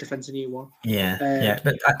the English defence a new one. Yeah.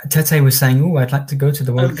 But Tete was saying, "Oh, I'd like to go to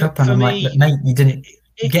the World Cup," and I'm like, "But mate, you didn't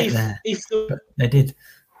get there." But they did.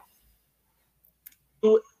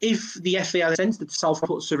 If the FA had sense to South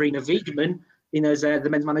put Serena Wiegman in as the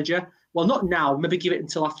men's manager, well, not now. Maybe give it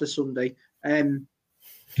until after Sunday.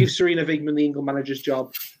 Give Serena Wiegman the England manager's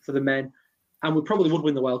job for the men, and we probably would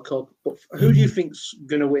win the World Cup. But who do you think's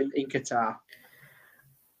going to win in Qatar?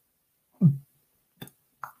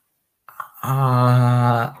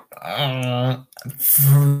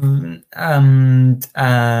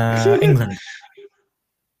 England.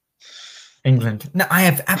 England. No, I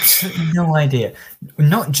have absolutely no idea.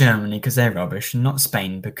 Not Germany because they're rubbish. Not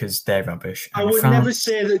Spain because they're rubbish. And I would never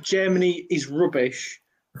say that Germany is rubbish.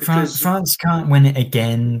 France can't win it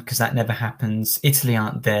again because that never happens. Italy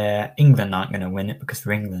aren't there. England aren't going to win it because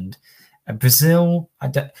we're England. Brazil,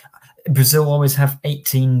 Brazil always have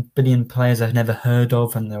 18 billion players I've never heard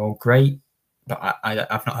of, and they're all great. But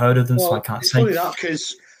I've not heard of them, so I can't say. It's funny that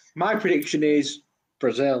because my prediction is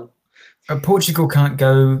Brazil. Portugal can't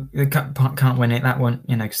go. They can't win it. That one,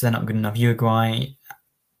 because they're not good enough. Uruguay,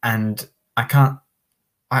 and I can't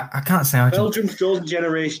say Argentina. Belgium's golden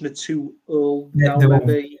generation are too old now.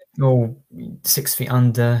 They're all 6 feet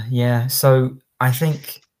under. Yeah, so I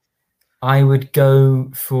think I would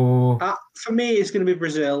go for. For me, it's going to be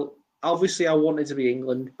Brazil. Obviously, I wanted to be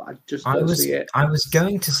England, but I just don't see it. I was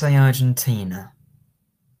going to say Argentina,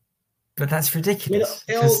 but that's ridiculous.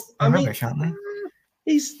 They're rubbish, aren't they?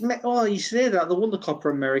 You say that they won the Copa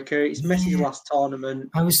America. It's Messi's last tournament.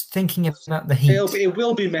 I was thinking about the Heat. It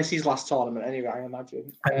will be Messi's last tournament anyway, I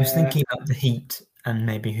imagine. I was thinking about the Heat and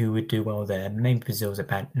maybe who would do well there. Maybe Brazil's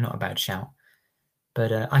not a bad shout,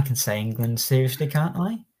 but I can say England seriously, can't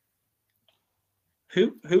I?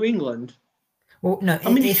 Who England? Well, no. I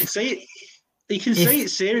mean, you can say it. You can say it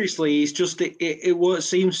seriously. It's just it won't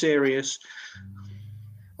seem serious.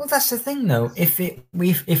 Well, that's the thing, though.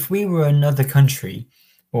 If we were another country,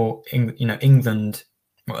 or England,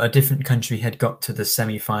 or a different country had got to the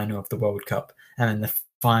semi-final of the World Cup and then the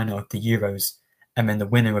final of the Euros, and then the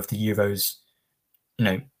winner of the Euros,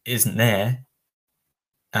 isn't there,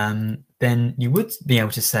 then you would be able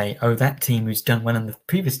to say, "Oh, that team who's done well in the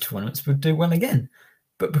previous tournaments would do well again."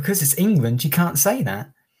 But because it's England, you can't say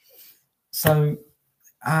that. So,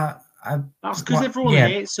 that's because everyone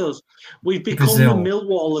hates us. We've become Brazil.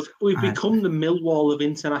 become the Millwall of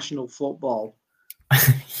international football.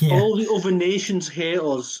 Yeah. All the other nations hate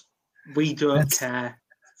us. We don't care.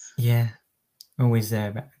 Yeah, always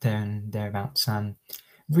there and thereabouts.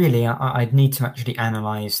 Really, I'd need to actually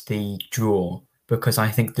analyse the draw because I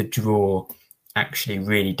think the draw actually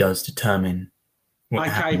really does determine. I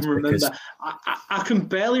can't even remember. I can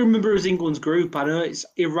barely remember as England's group. I know it's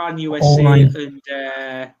Iran, USA, and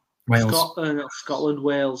Wales. Scotland,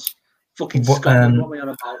 Wales. Fucking Scotland, what are we on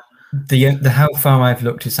about? The how far I've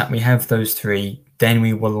looked is that we have those three. Then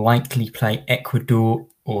we will likely play Ecuador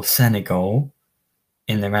or Senegal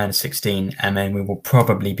in the round of 16, and then we will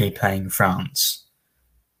probably be playing France.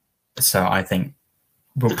 So I think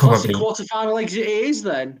we'll probably quarter-final exit is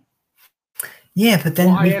then. Yeah, but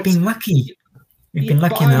then we've been lucky. We've been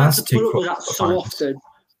lucky in the last two quarterfinals. So often.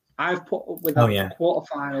 I've put up with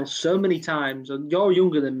quarterfinals so many times, and you're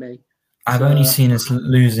younger than me. I've only seen us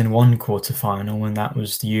lose in one quarterfinal, and that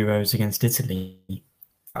was the Euros against Italy.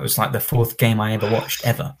 That was like the fourth game I ever watched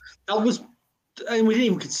ever. And we didn't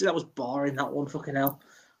even consider that was boring. That one, fucking hell.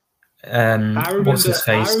 What's his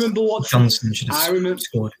face? I remember watching. Johnson should have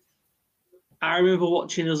scored. I remember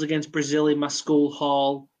watching us against Brazil in my school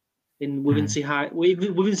hall in Wivensey High.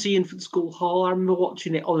 Wivensey Infant School Hall. I remember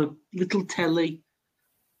watching it on a little telly,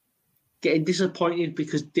 getting disappointed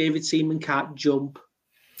because David Seaman can't jump.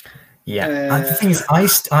 Yeah, the thing is, I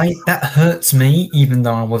that hurts me, even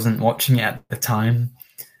though I wasn't watching it at the time.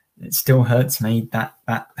 It still hurts me that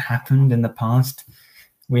happened in the past,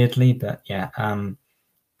 weirdly. But yeah,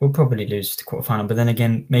 we'll probably lose the quarterfinal. But then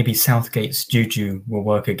again, maybe Southgate's juju will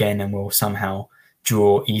work again, and we'll somehow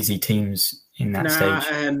draw easy teams in that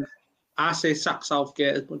stage. I say sack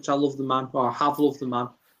Southgate as much as I love the man, or I have loved the man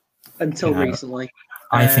until recently.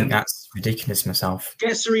 I think that's ridiculous myself.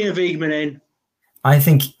 Get Serena Wiegman in. I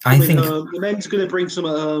think the men's going to bring some.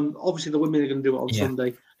 Obviously, the women are going to do it on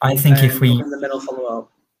Sunday. I think if we, the men will follow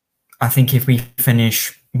up. I think if we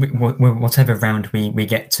finish whatever round we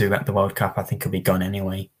get to at the World Cup, I think it'll be gone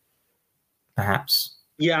anyway. Perhaps.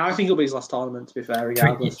 Yeah, I think it'll be his last tournament, to be fair,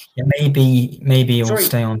 regardless. Yeah, maybe he'll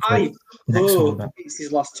stay on for the next one. But it's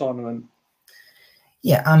his last tournament.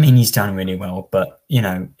 Yeah, I mean, he's done really well, but,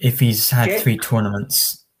 if he's had 3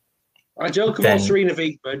 tournaments... I joke about Serena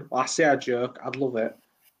Wiegman. I say I joke. I'd love it.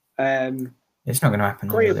 It's not going to happen.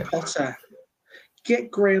 Graham Potter.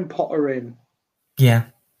 Get Graham Potter in. Yeah.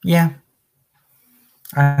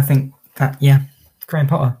 I think that, Graham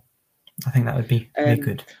Potter. I think that would be really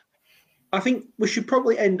good. I think we should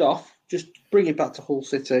probably end off, just bring it back to Hull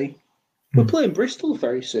City. We're playing Bristol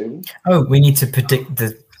very soon. Oh, we need to predict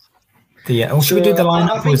the should we do the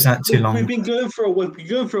lineup, or is that too long? We've been going for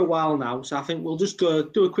a while now, so I think we'll just go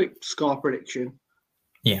do a quick score prediction.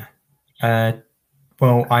 Yeah.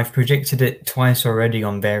 Well, I've predicted it twice already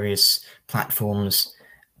on various platforms.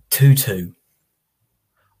 2-2.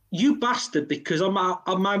 You bastard, because on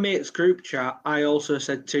my mate's group chat, I also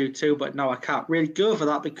said 2-2, but no, I can't really go for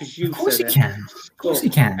that because you said it. Of course you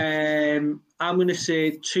can. I'm going to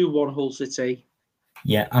say 2-1 Hull City.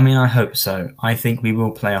 Yeah, I mean, I hope so. I think we will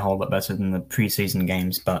play a whole lot better than the pre-season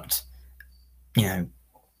games, but,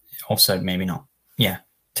 also maybe not. Yeah,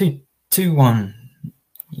 2-1,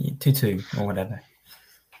 2-2 or whatever.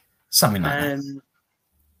 Something like that.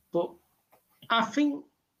 But I think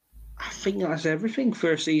that's everything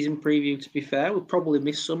for a season preview, to be fair. We'll probably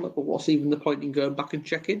miss some, but what's even the point in going back and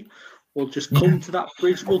checking? We'll just come to that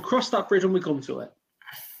bridge. We'll cross that bridge when we come to it.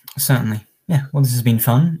 Certainly. Yeah, well, this has been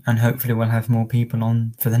fun, and hopefully we'll have more people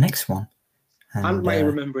on for the next one. And may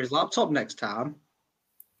remember his laptop next time.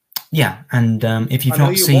 Yeah, and if you've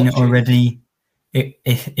not seen it already,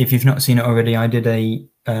 if you've not seen it already, I did a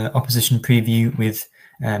opposition preview with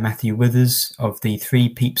Matthew Withers of the 3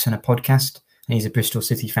 Peeps and a Podcast. He's a Bristol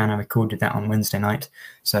City fan. I recorded that on Wednesday night,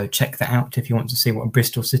 so check that out if you want to see what a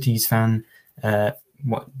Bristol City's fan,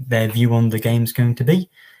 what their view on the game's going to be.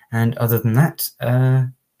 And other than that,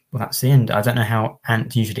 well, that's the end. I don't know how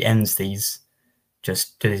Ant usually ends these.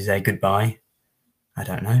 Just do he say goodbye? I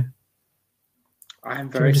don't know. I am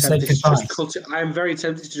very tempted to just cut it. I am very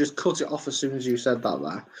tempted to just cut it off as soon as you said that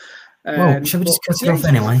there. Well, should we just cut it off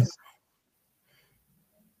anyway?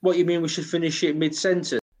 What you mean? We should finish it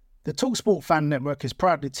mid-sentence? The TalkSport Fan Network is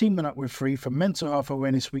proudly teaming up with Free for Mental Health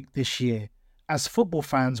Awareness Week this year. As football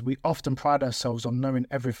fans, we often pride ourselves on knowing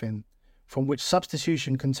everything, from which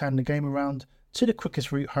substitution can turn the game around to the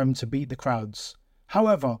quickest route home to beat the crowds.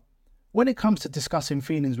 However, when it comes to discussing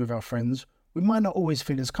feelings with our friends, we might not always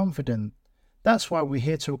feel as confident. That's why we're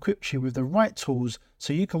here to equip you with the right tools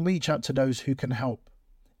so you can reach out to those who can help.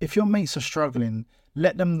 If your mates are struggling,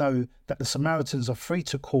 let them know that the Samaritans are free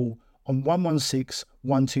to call on 116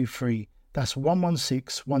 123. That's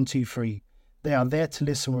 116 123. They are there to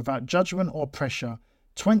listen without judgment or pressure,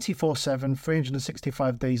 24/7,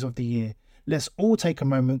 365 days of the year. Let's all take a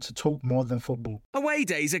moment to talk more than football. Away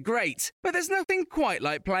days are great, but there's nothing quite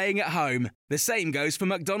like playing at home. The same goes for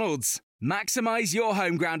McDonald's. Maximise your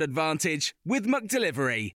home ground advantage with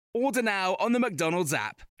McDelivery. Order now on the McDonald's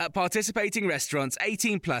app. At participating restaurants,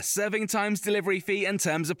 18 plus, serving times, delivery fee and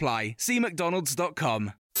terms apply. See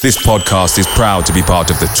mcdonalds.com. This podcast is proud to be part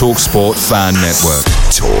of the TalkSport Fan Network.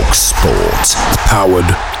 TalkSport. Powered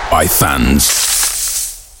by fans.